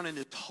to get down in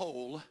this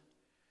hole.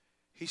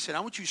 He said, I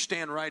want you to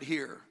stand right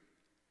here.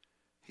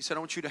 He said, I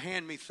want you to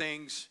hand me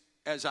things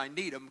as I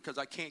need them because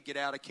I can't get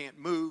out, I can't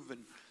move. And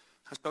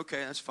I said, okay,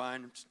 that's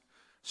fine.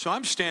 So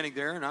I'm standing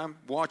there, and I'm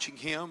watching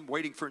him,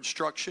 waiting for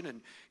instruction,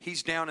 and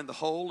he's down in the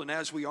hole, and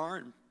as we are,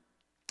 and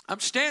I'm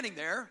standing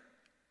there,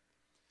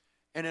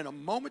 and in a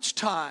moment's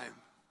time,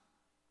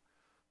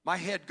 my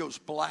head goes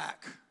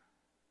black,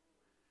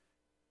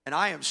 and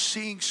I am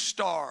seeing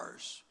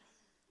stars.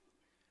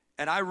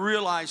 And I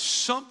realize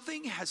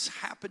something has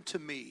happened to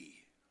me.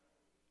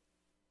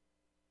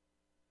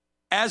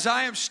 As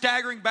I am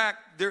staggering back,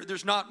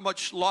 there's not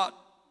much lot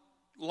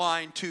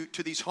line to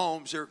these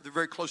homes. They're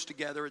very close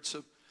together. It's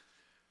a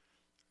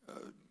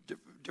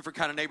different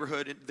kind of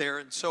neighborhood there.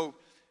 And so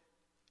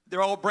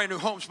they're all brand new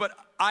homes. But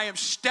I am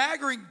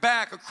staggering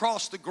back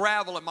across the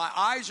gravel, and my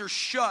eyes are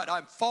shut.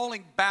 I'm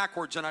falling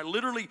backwards, and I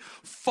literally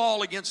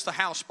fall against the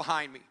house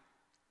behind me.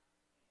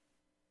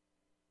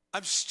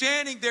 I'm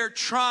standing there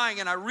trying,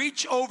 and I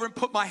reach over and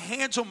put my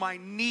hands on my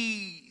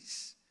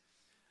knees.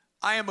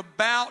 I am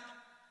about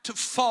to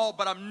fall,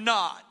 but I'm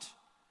not.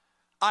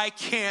 I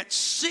can't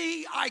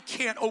see, I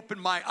can't open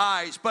my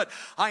eyes, but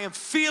I am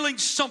feeling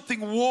something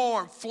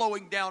warm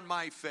flowing down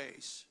my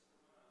face.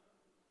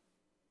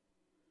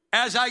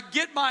 As I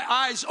get my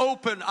eyes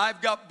open,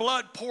 I've got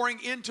blood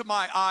pouring into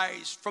my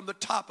eyes from the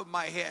top of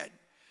my head.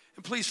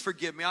 And please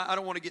forgive me, I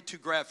don't want to get too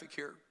graphic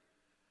here.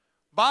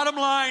 Bottom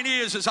line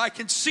is I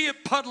can see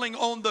it puddling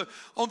on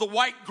the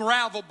white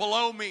gravel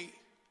below me.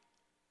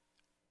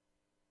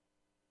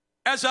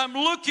 As I'm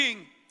looking,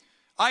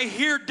 I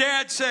hear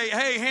Dad say,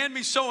 hey, hand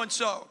me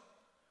so-and-so.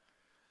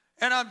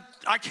 And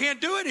I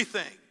can't do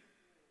anything.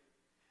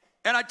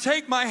 And I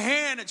take my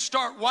hand and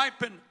start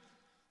wiping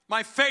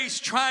my face,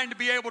 trying to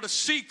be able to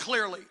see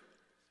clearly.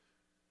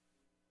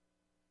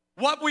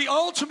 What we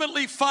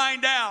ultimately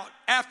find out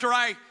after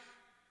I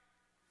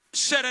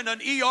sat in an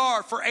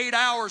ER for 8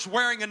 hours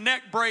wearing a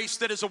neck brace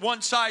that is a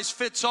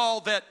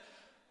one-size-fits-all that,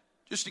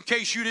 just in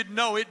case you didn't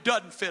know, it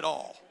doesn't fit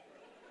all.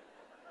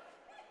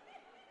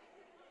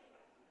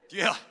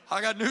 Yeah,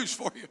 I got news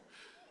for you.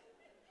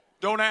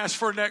 Don't ask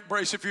for a neck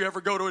brace if you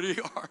ever go to an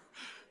ER.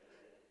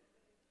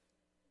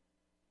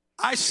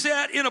 I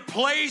sat in a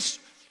place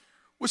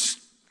with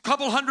a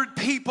couple hundred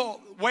people.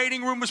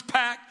 Waiting room was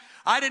packed.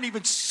 I didn't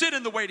even sit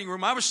in the waiting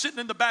room. I was sitting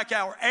in the back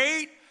hour.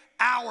 8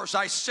 hours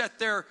I sat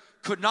there,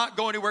 could not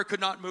go anywhere,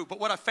 could not move. But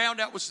what I found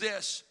out was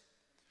this.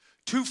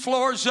 2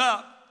 floors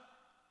up,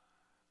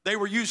 they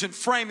were using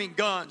framing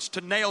guns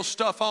to nail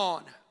stuff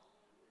on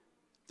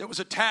that was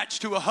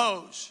attached to a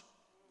hose.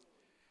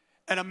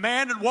 And a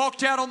man had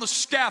walked out on the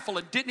scaffold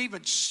and didn't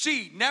even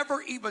see,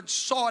 never even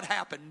saw it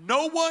happen.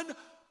 No one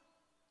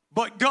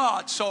but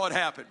God saw it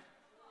happen.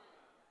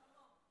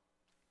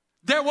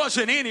 There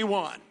wasn't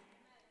anyone.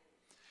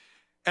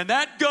 And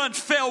that gun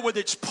fell with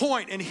its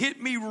point and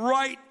hit me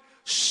right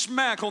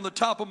smack on the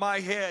top of my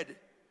head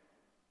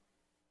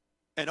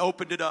and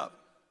opened it up.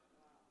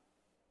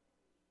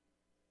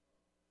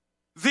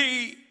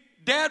 The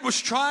dad was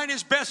trying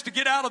his best to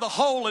get out of the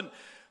hole,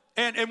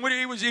 and when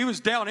he was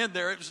down in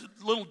there, it was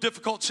a little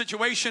difficult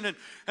situation,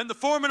 and the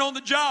foreman on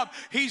the job,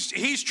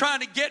 he's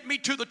trying to get me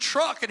to the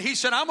truck, and he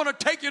said, I'm going to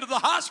take you to the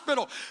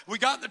hospital. We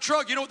got in the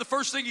truck. You know what the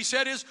first thing he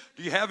said is,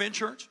 do you have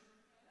insurance?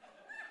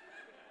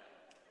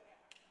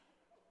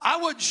 I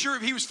wasn't sure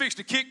if he was fixed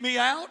to kick me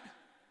out.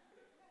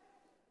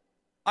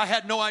 I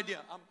had no idea.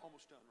 I'm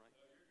almost done,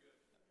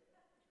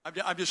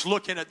 right? I'm just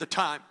looking at the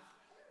time.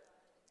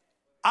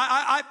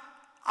 I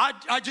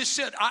just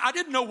said, I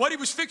didn't know what he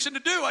was fixing to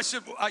do. I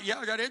said, well, yeah,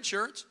 I got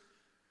insurance.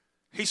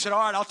 He said,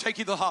 all right, I'll take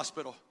you to the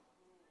hospital.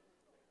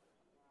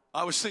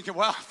 I was thinking,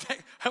 wow,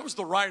 that was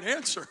the right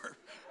answer.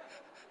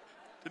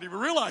 Didn't even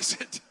realize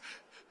it.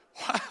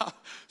 Wow,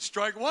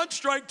 strike one,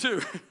 strike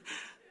two.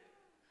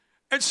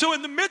 And so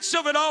in the midst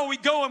of it all, we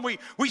go and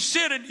we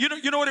sit, and you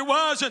know what it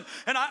was? And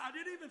I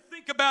didn't even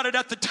think about it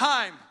at the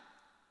time.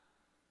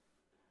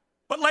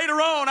 But later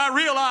on, I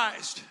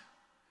realized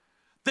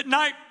that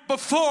night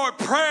before,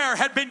 prayer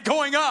had been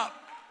going up.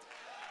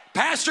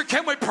 Pastor,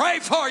 can we pray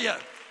for you?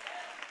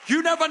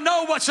 You never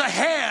know what's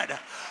ahead.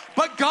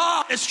 But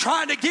God is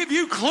trying to give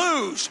you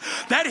clues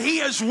that He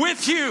is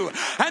with you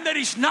and that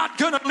He's not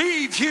going to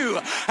leave you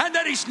and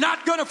that He's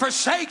not going to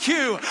forsake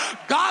you.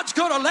 God's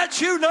going to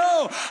let you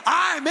know,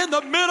 I'm in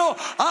the middle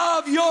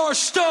of your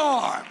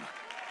storm.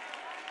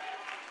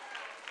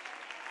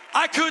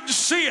 I couldn't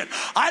see it.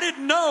 I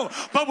didn't know.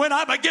 But when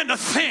I began to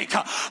think,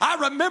 I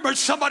remembered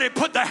somebody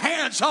put their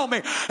hands on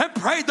me and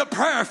prayed the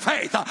prayer of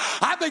faith.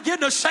 I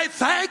began to say,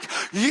 thank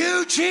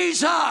you,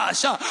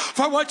 Jesus,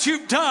 for what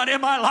you've done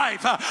in my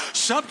life.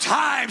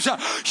 Sometimes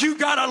you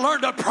got to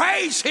learn to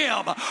praise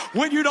Him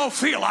when you don't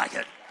feel like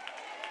it.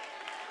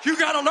 You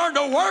got to learn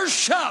to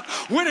worship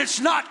when it's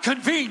not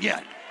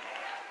convenient.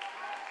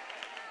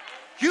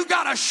 You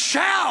got to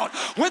shout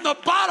when the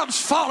bottom's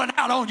falling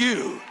out on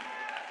you.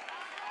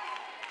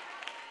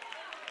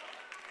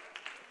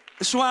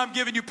 That's why I'm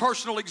giving you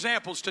personal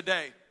examples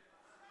today.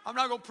 I'm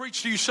not going to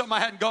preach to you something I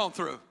hadn't gone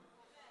through.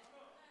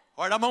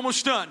 All right, I'm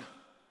almost done.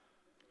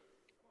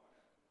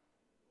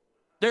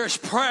 There's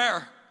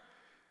prayer.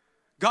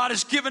 God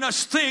has given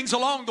us things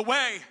along the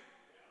way.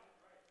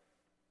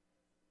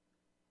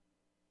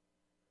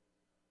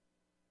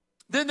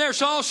 Then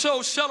there's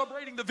also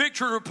celebrating the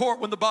victory report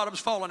when the bottom's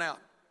falling out.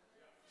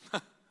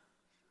 I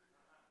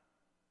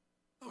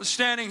was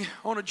standing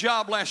on a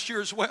job last year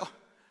as well.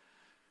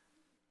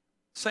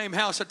 Same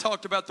house I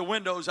talked about the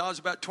windows. I was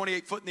about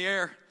 28 foot in the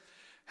air.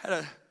 Had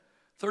a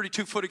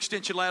 32-foot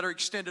extension ladder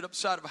extended up the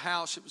side of a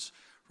house. It was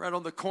right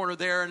on the corner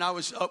there, and I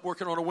was up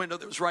working on a window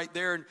that was right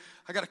there, and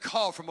I got a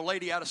call from a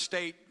lady out of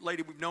state,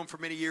 lady we've known for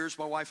many years,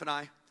 my wife and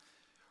I.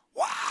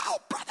 Wow,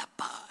 Brother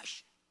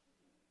Bush.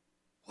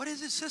 What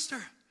is it,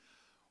 sister?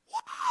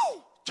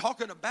 Wow.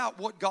 Talking about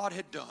what God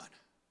had done.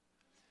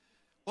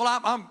 Well,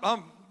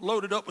 I'm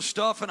loaded up with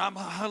stuff, and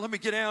let me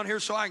get down here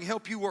so I can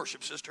help you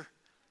worship, sister.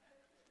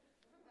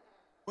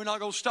 We're not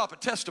going to stop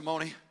at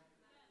testimony.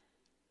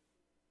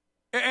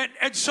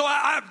 And so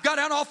I got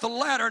down off the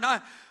ladder, and I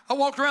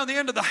walked around the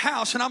end of the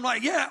house, and I'm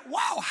like, yeah,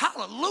 wow,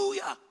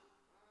 hallelujah.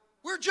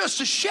 We're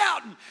just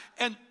shouting.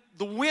 And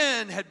the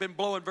wind had been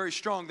blowing very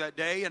strong that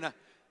day, and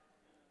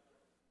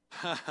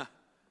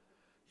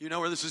you know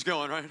where this is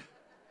going, right?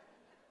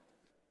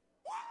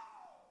 Wow.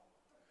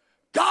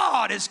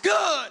 God is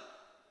good.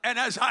 And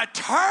as I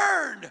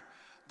turned,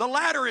 the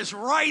ladder is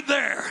right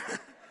there.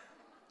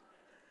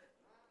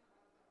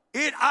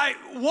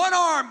 One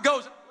arm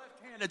goes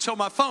left-handed, so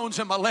my phone's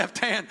in my left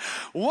hand.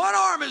 One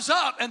arm is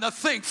up, and the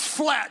thing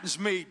flattens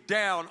me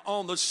down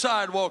on the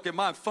sidewalk, and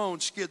my phone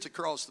skids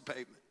across the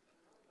pavement.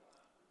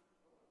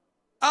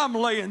 I'm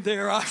laying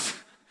there. I'm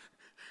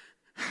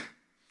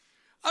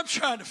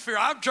trying to figure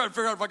out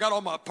if I got all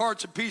my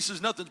parts and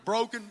pieces, nothing's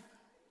broken.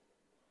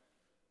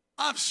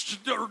 I'm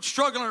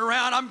struggling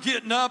around. I'm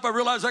getting up. I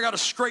realize I got to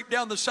scrape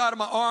down the side of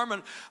my arm,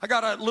 and I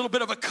got a little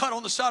bit of a cut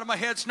on the side of my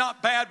head. It's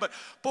not bad, but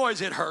boy,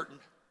 is it hurting.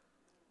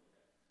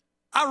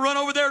 I run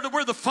over there to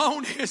where the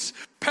phone is.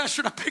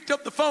 Pastor, and I picked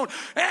up the phone.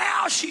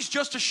 Ow, she's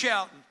just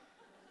shouting.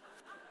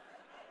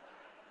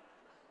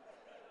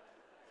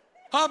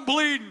 I'm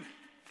bleeding.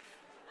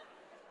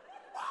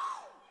 Wow,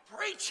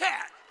 preach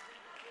that.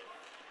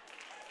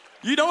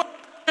 You know what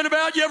I'm talking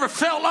about? You ever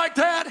felt like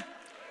that?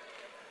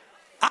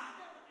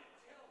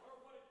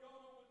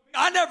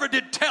 I never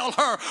did tell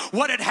her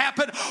what had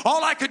happened.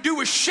 All I could do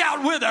was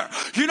shout with her.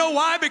 You know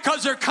why?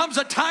 Because there comes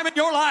a time in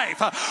your life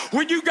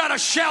when you got to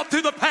shout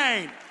through the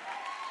pain.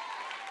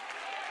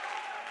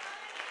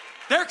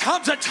 There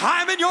comes a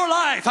time in your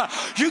life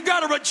you got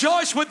to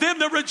rejoice with them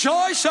that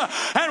rejoice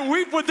and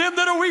weep with them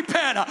that are weeping.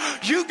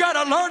 You got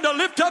to learn to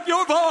lift up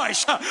your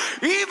voice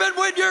even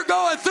when you're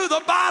going through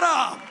the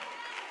bottom.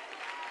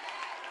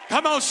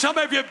 Come on, some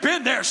of you have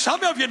been there.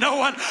 Some of you know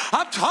what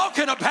I'm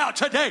talking about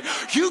today.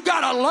 You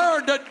got to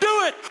learn to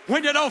do it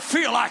when you don't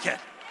feel like it.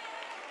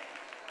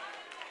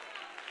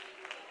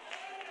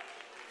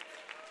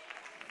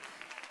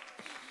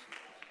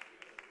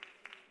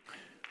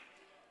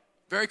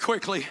 Very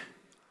quickly,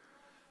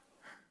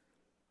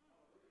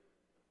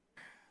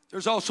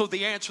 there's also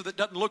the answer that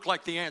doesn't look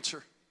like the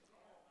answer.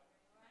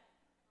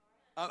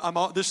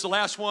 This is the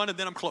last one, and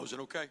then I'm closing,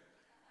 okay?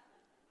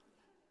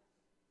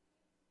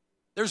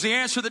 There's the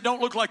answer that don't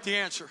look like the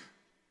answer.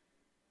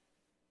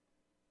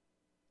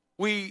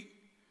 We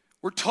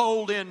were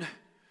told in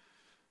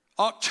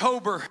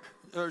October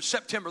or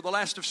September, the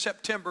last of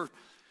September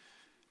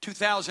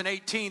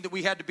 2018, that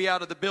we had to be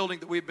out of the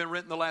building that we've been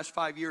renting the last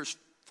 5 years,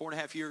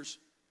 4.5 years.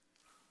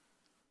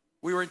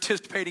 We were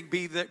anticipating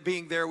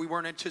being there. We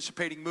weren't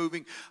anticipating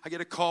moving. I get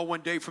a call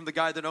one day from the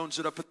guy that owns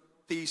it up at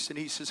the east, and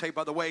he says, hey,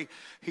 by the way,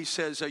 he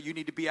says, you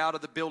need to be out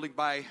of the building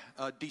by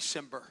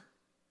December.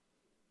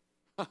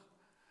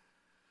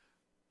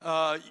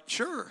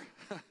 Sure.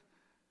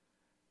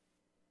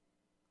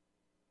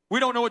 We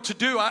don't know what to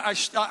do. I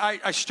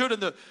stood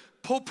in the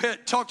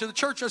pulpit, talked to the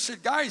church. I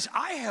said, guys,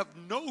 I have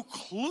no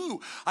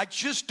clue. I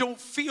just don't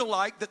feel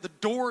like that the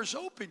door is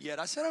open yet.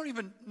 I said, I don't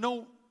even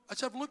know. I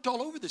said, I've looked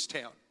all over this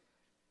town.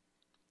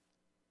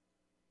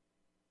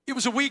 It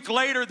was a week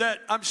later that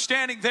I'm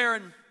standing there,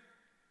 and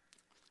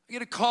I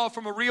get a call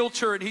from a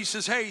realtor, and he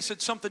says, hey, he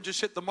said, something just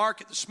hit the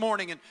market this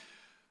morning. And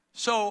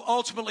so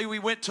ultimately we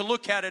went to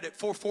look at it at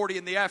 4:40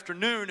 in the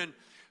afternoon, and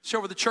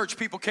several of the church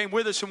people came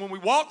with us. And when we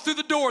walked through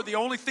the door, the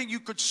only thing you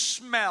could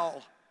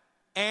smell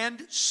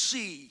and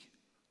see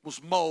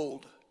was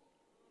mold.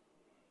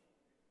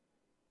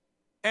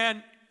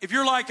 And if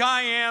you're like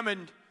I am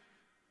and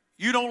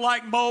you don't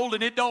like mold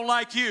and it don't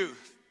like you,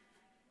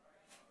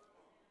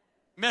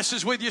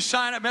 messes with your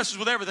sign, it messes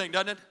with everything,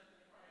 doesn't it?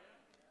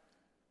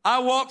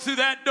 I walked through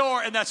that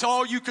door, and that's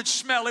all you could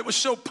smell. It was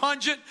so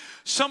pungent,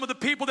 some of the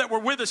people that were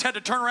with us had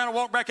to turn around and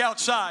walk back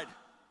outside.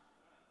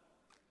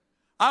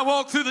 I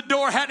walked through the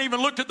door, hadn't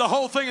even looked at the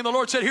whole thing, and the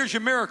Lord said, here's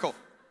your miracle.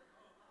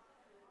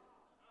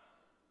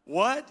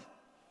 What?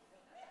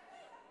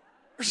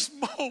 There's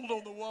mold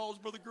on the walls,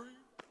 Brother Green.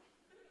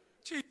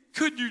 Gee,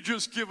 couldn't you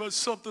just give us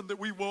something that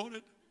we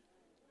wanted?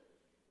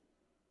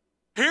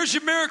 Here's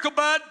your miracle,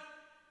 bud.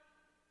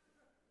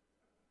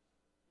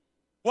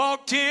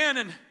 Walked in,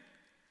 and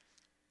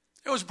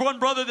there was one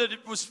brother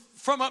that was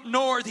from up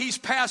north. He's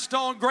passed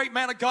on, great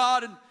man of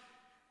God, and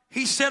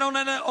he sat on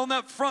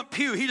that front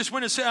pew. He just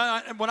went and said,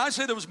 and when I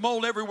say there was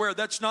mold everywhere,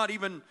 that's not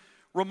even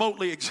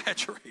remotely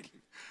exaggerating.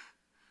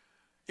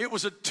 It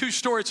was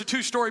it's a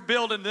two-story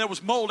building, and there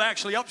was mold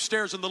actually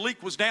upstairs, and the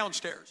leak was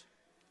downstairs.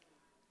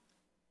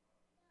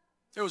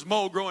 There was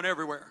mold growing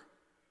everywhere.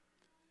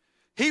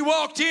 He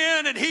walked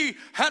in, and he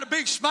had a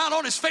big smile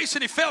on his face,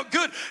 and he felt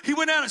good. He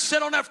went out and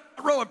sat on that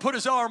front row and put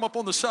his arm up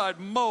on the side.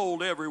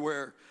 Mold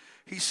everywhere.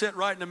 He sat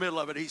right in the middle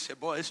of it. He said,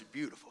 boy, this is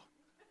beautiful.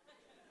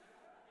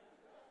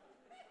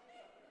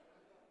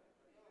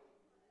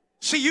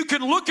 See, you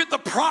can look at the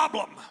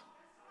problem,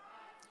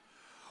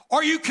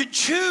 or you can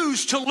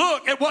choose to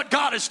look at what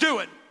God is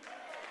doing.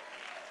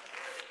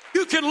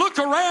 You can look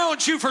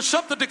around you for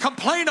something to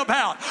complain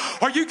about,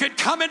 or you can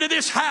come into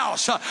this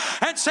house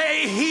and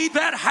say, he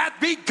that hath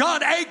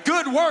begun a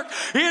good work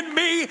in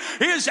me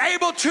is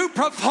able to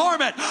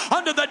perform it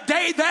unto the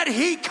day that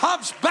he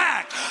comes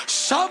back.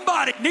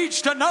 Somebody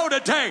needs to know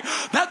today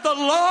that the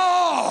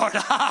Lord,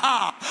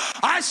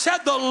 I said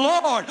the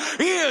Lord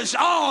is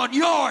on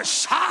your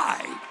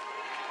side.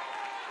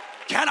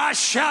 Can I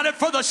shout it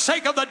for the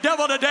sake of the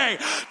devil today?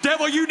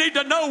 Devil, you need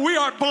to know we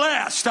are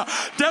blessed.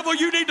 Devil,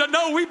 you need to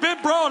know we've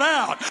been brought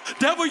out.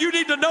 Devil, you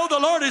need to know the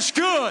Lord is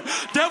good.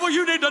 Devil,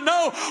 you need to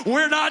know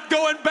we're not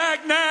going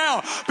back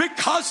now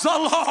because the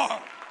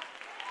Lord.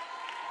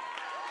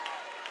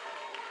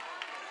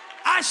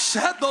 I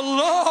said the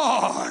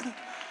Lord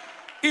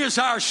is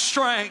our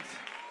strength.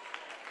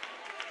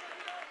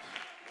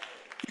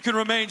 You can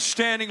remain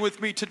standing with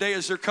me today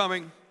as they're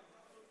coming.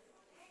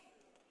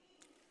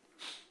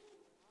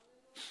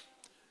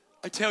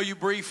 I tell you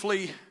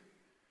briefly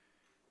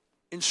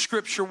in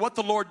Scripture what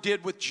the Lord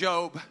did with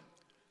Job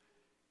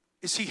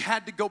is he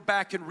had to go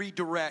back and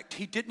redirect.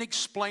 He didn't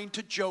explain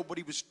to Job what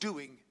he was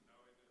doing.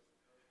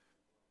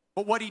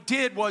 But what he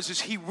did was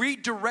he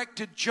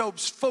redirected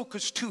Job's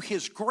focus to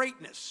his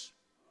greatness.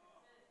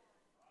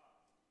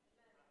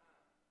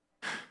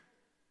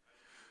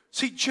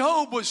 See,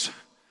 Job was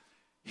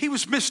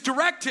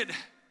misdirected.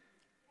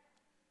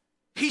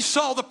 He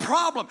saw the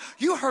problem.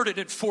 You heard it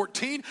in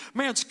 14.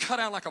 Man's cut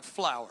out like a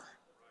flower.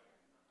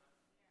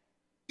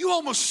 You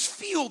almost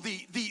feel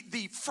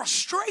the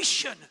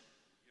frustration.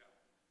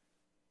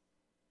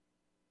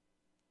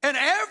 And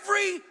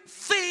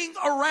everything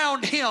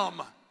around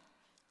him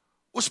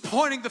was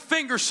pointing the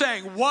finger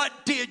saying, what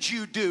did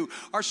you do?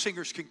 Our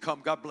singers can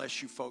come. God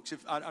bless you folks.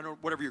 I don't know,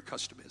 whatever your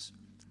custom is.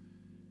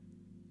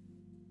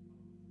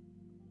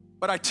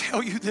 But I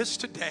tell you this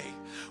today,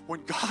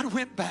 when God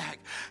went back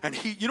and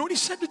you know what he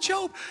said to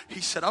Job? He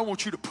said, I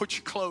want you to put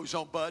your clothes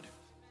on, bud.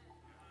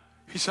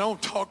 He said, I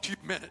want to talk to you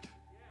a minute.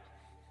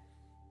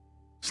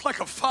 It's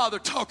like a father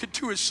talking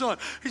to his son.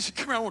 He said,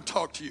 come here, I want to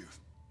talk to you.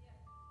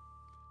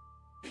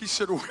 He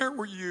said, where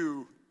were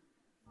you?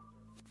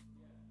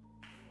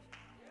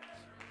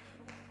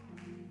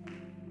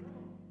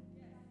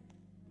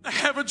 The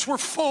heavens were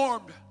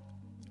formed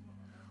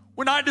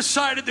when I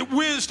decided that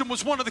wisdom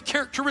was one of the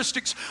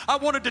characteristics I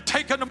wanted to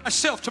take unto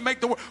myself to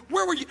make the world.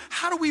 Where were you?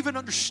 How do we even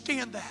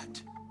understand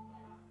that?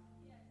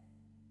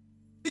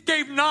 He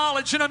gave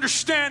knowledge and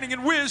understanding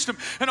and wisdom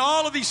and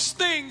all of these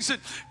things.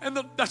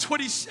 That's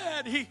what he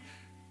said. He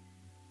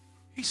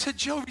said,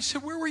 Job, he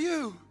said, where were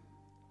you?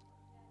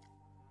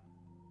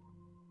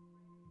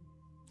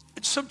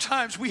 And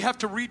sometimes we have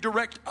to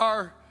redirect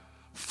our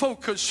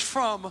focus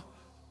from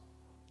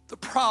the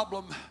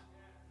problem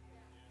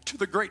to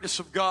the greatness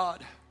of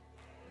God.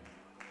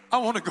 I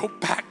want to go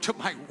back to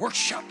my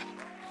worship.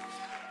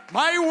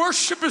 My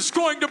worship is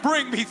going to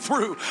bring me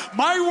through.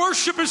 My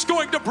worship is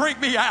going to bring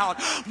me out.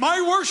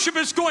 My worship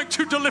is going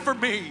to deliver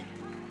me.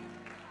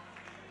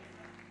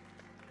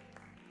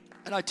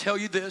 And I tell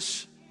you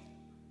this,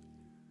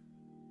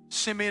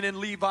 Simeon and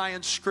Levi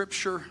in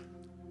Scripture,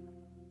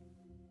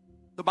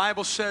 the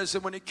Bible says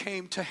that when it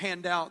came to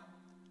hand out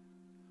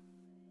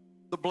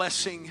the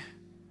blessing,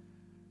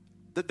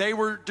 that they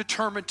were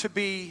determined to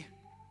be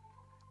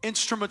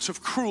instruments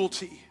of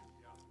cruelty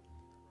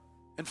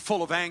and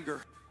full of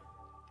anger.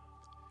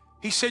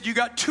 He said, you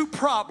got two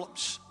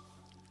problems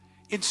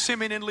in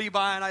Simeon and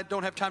Levi, and I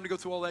don't have time to go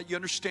through all that. You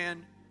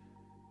understand?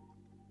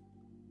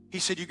 He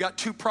said, you got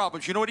two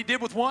problems. You know what he did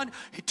with one?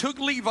 He took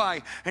Levi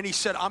and he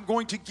said, I'm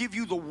going to give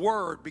you the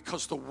word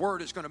because the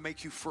word is going to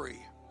make you free.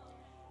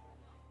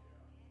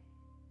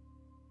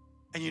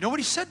 And you know what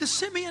he said to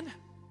Simeon?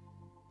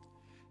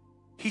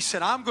 He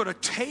said, I'm going to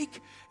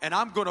take and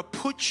I'm going to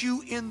put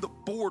you in the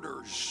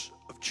borders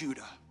of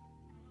Judah.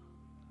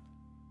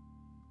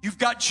 You've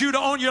got Judah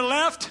on your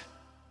left.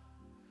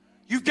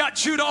 You've got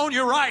Judah on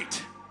your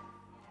right.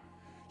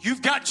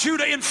 You've got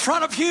Judah in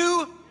front of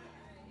you.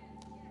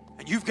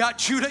 And you've got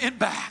Judah in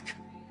back.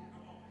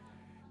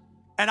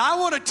 And I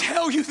want to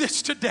tell you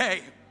this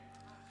today.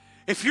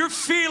 If you're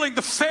feeling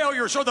the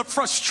failures or the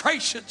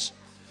frustrations,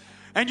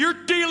 and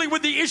you're dealing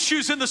with the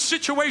issues and the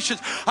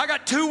situations, I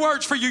got two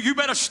words for you. You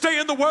better stay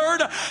in the Word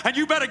and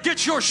you better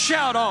get your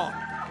shout on.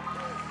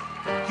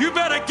 You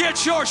better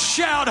get your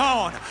shout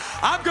on.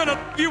 I'm going to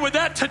leave you with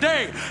that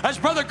today as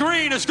Brother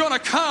Green is going to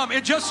come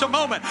in just a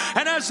moment.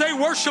 And as they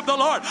worship the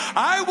Lord,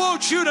 I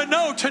want you to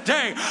know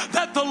today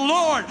that the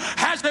Lord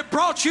hasn't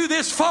brought you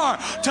this far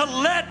to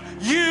let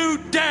you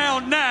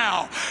down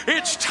now.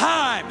 It's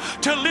time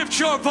to lift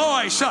your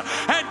voice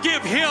and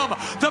give Him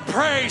the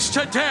praise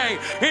today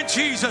in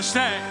Jesus'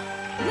 name.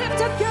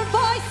 Lift up your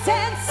voice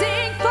and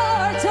sing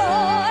for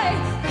joy.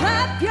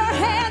 Clap your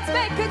hands,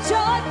 make a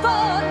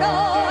joyful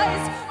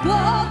noise.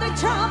 Blow the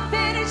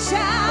trumpet and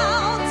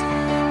shout.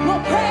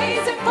 We'll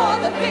praise Him for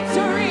the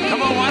victory.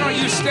 Come on, why don't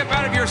you step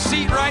out of your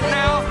seat right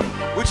now?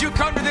 Would you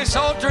come to this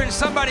altar and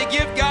somebody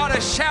give God a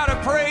shout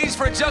of praise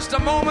for just a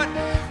moment?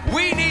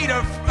 We need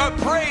a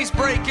praise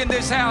break in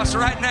this house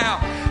right now.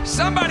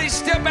 Somebody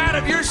step out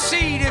of your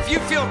seat if you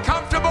feel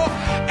comfortable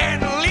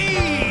and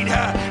lead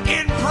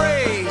in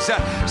praise.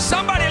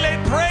 Somebody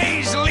let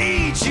praise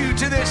lead you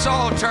to this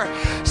altar.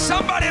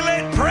 Somebody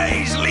let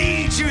praise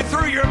lead you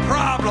through your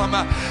problem.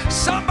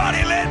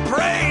 Somebody let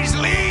praise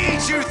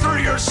lead you through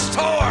your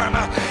storm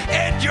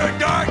and your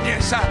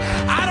darkness.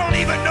 I don't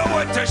even know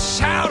what to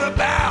shout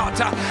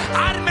about.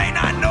 I may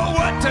not know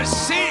what to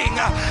sing,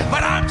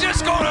 but I'm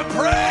just going to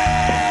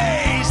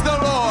praise the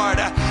Lord.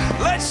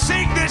 Let's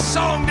sing this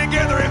song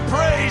together and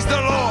praise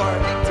the Lord.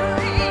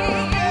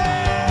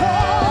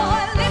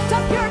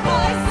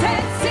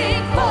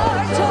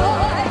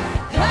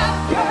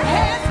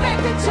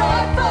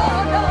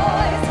 Joyful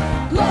noise,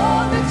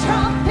 blow the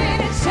trumpet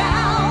and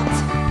shout.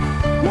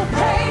 We'll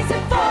praise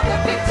Him for the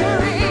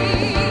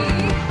victory.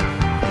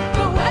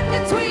 The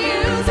weapons we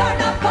use are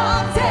not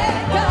bombs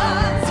and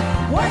guns.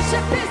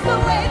 Worship is the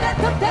way that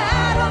the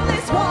battle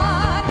is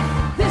won.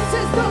 This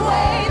is the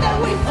way that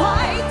we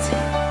fight.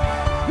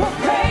 We'll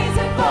praise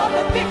Him for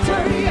the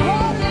victory.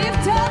 Oh,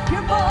 lift up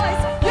your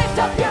voice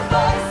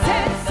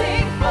and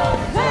sing.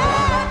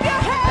 Clap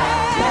your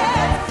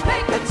hands,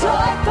 make a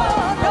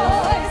joyful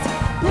noise.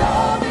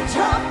 Blow the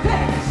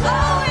trumpet,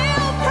 oh,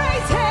 we'll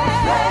praise Him.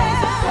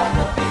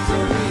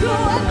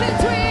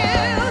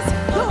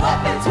 The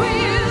weapons we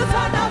use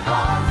are not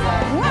bombs.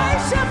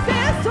 Worship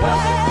this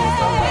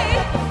way.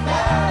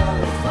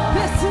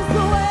 This is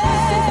the way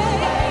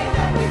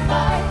that we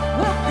fight.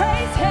 We'll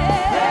praise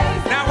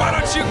Him. Now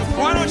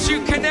why don't you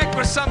connect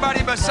with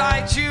somebody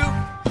beside you?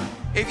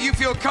 If you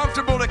feel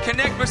comfortable to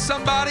connect with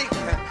somebody,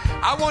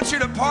 I want you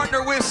to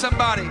partner with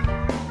somebody.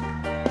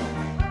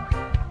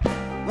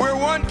 Where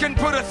one can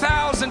put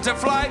 1,000 to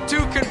flight,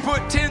 two can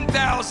put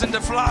 10,000 to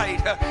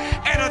flight.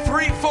 And a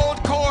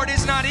threefold cord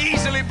is not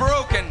easily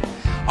broken.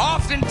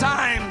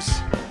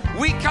 Oftentimes,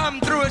 we come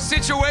through a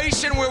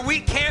situation where we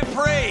can't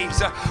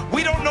praise.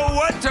 We don't know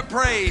what to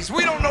praise.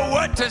 We don't know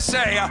what to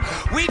say.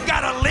 We've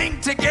got to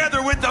link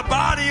together with the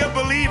body of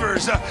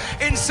believers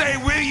and say,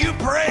 will you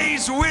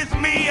praise with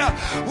me?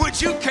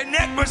 Would you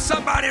connect with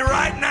somebody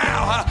right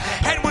now?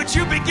 And would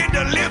you begin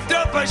to lift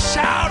up a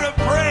shout of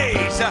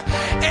praise?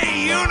 A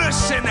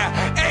unison,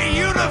 a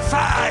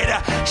unified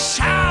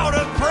shout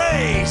of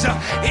praise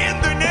in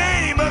the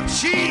name of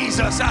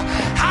Jesus.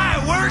 I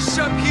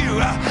worship you.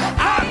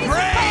 I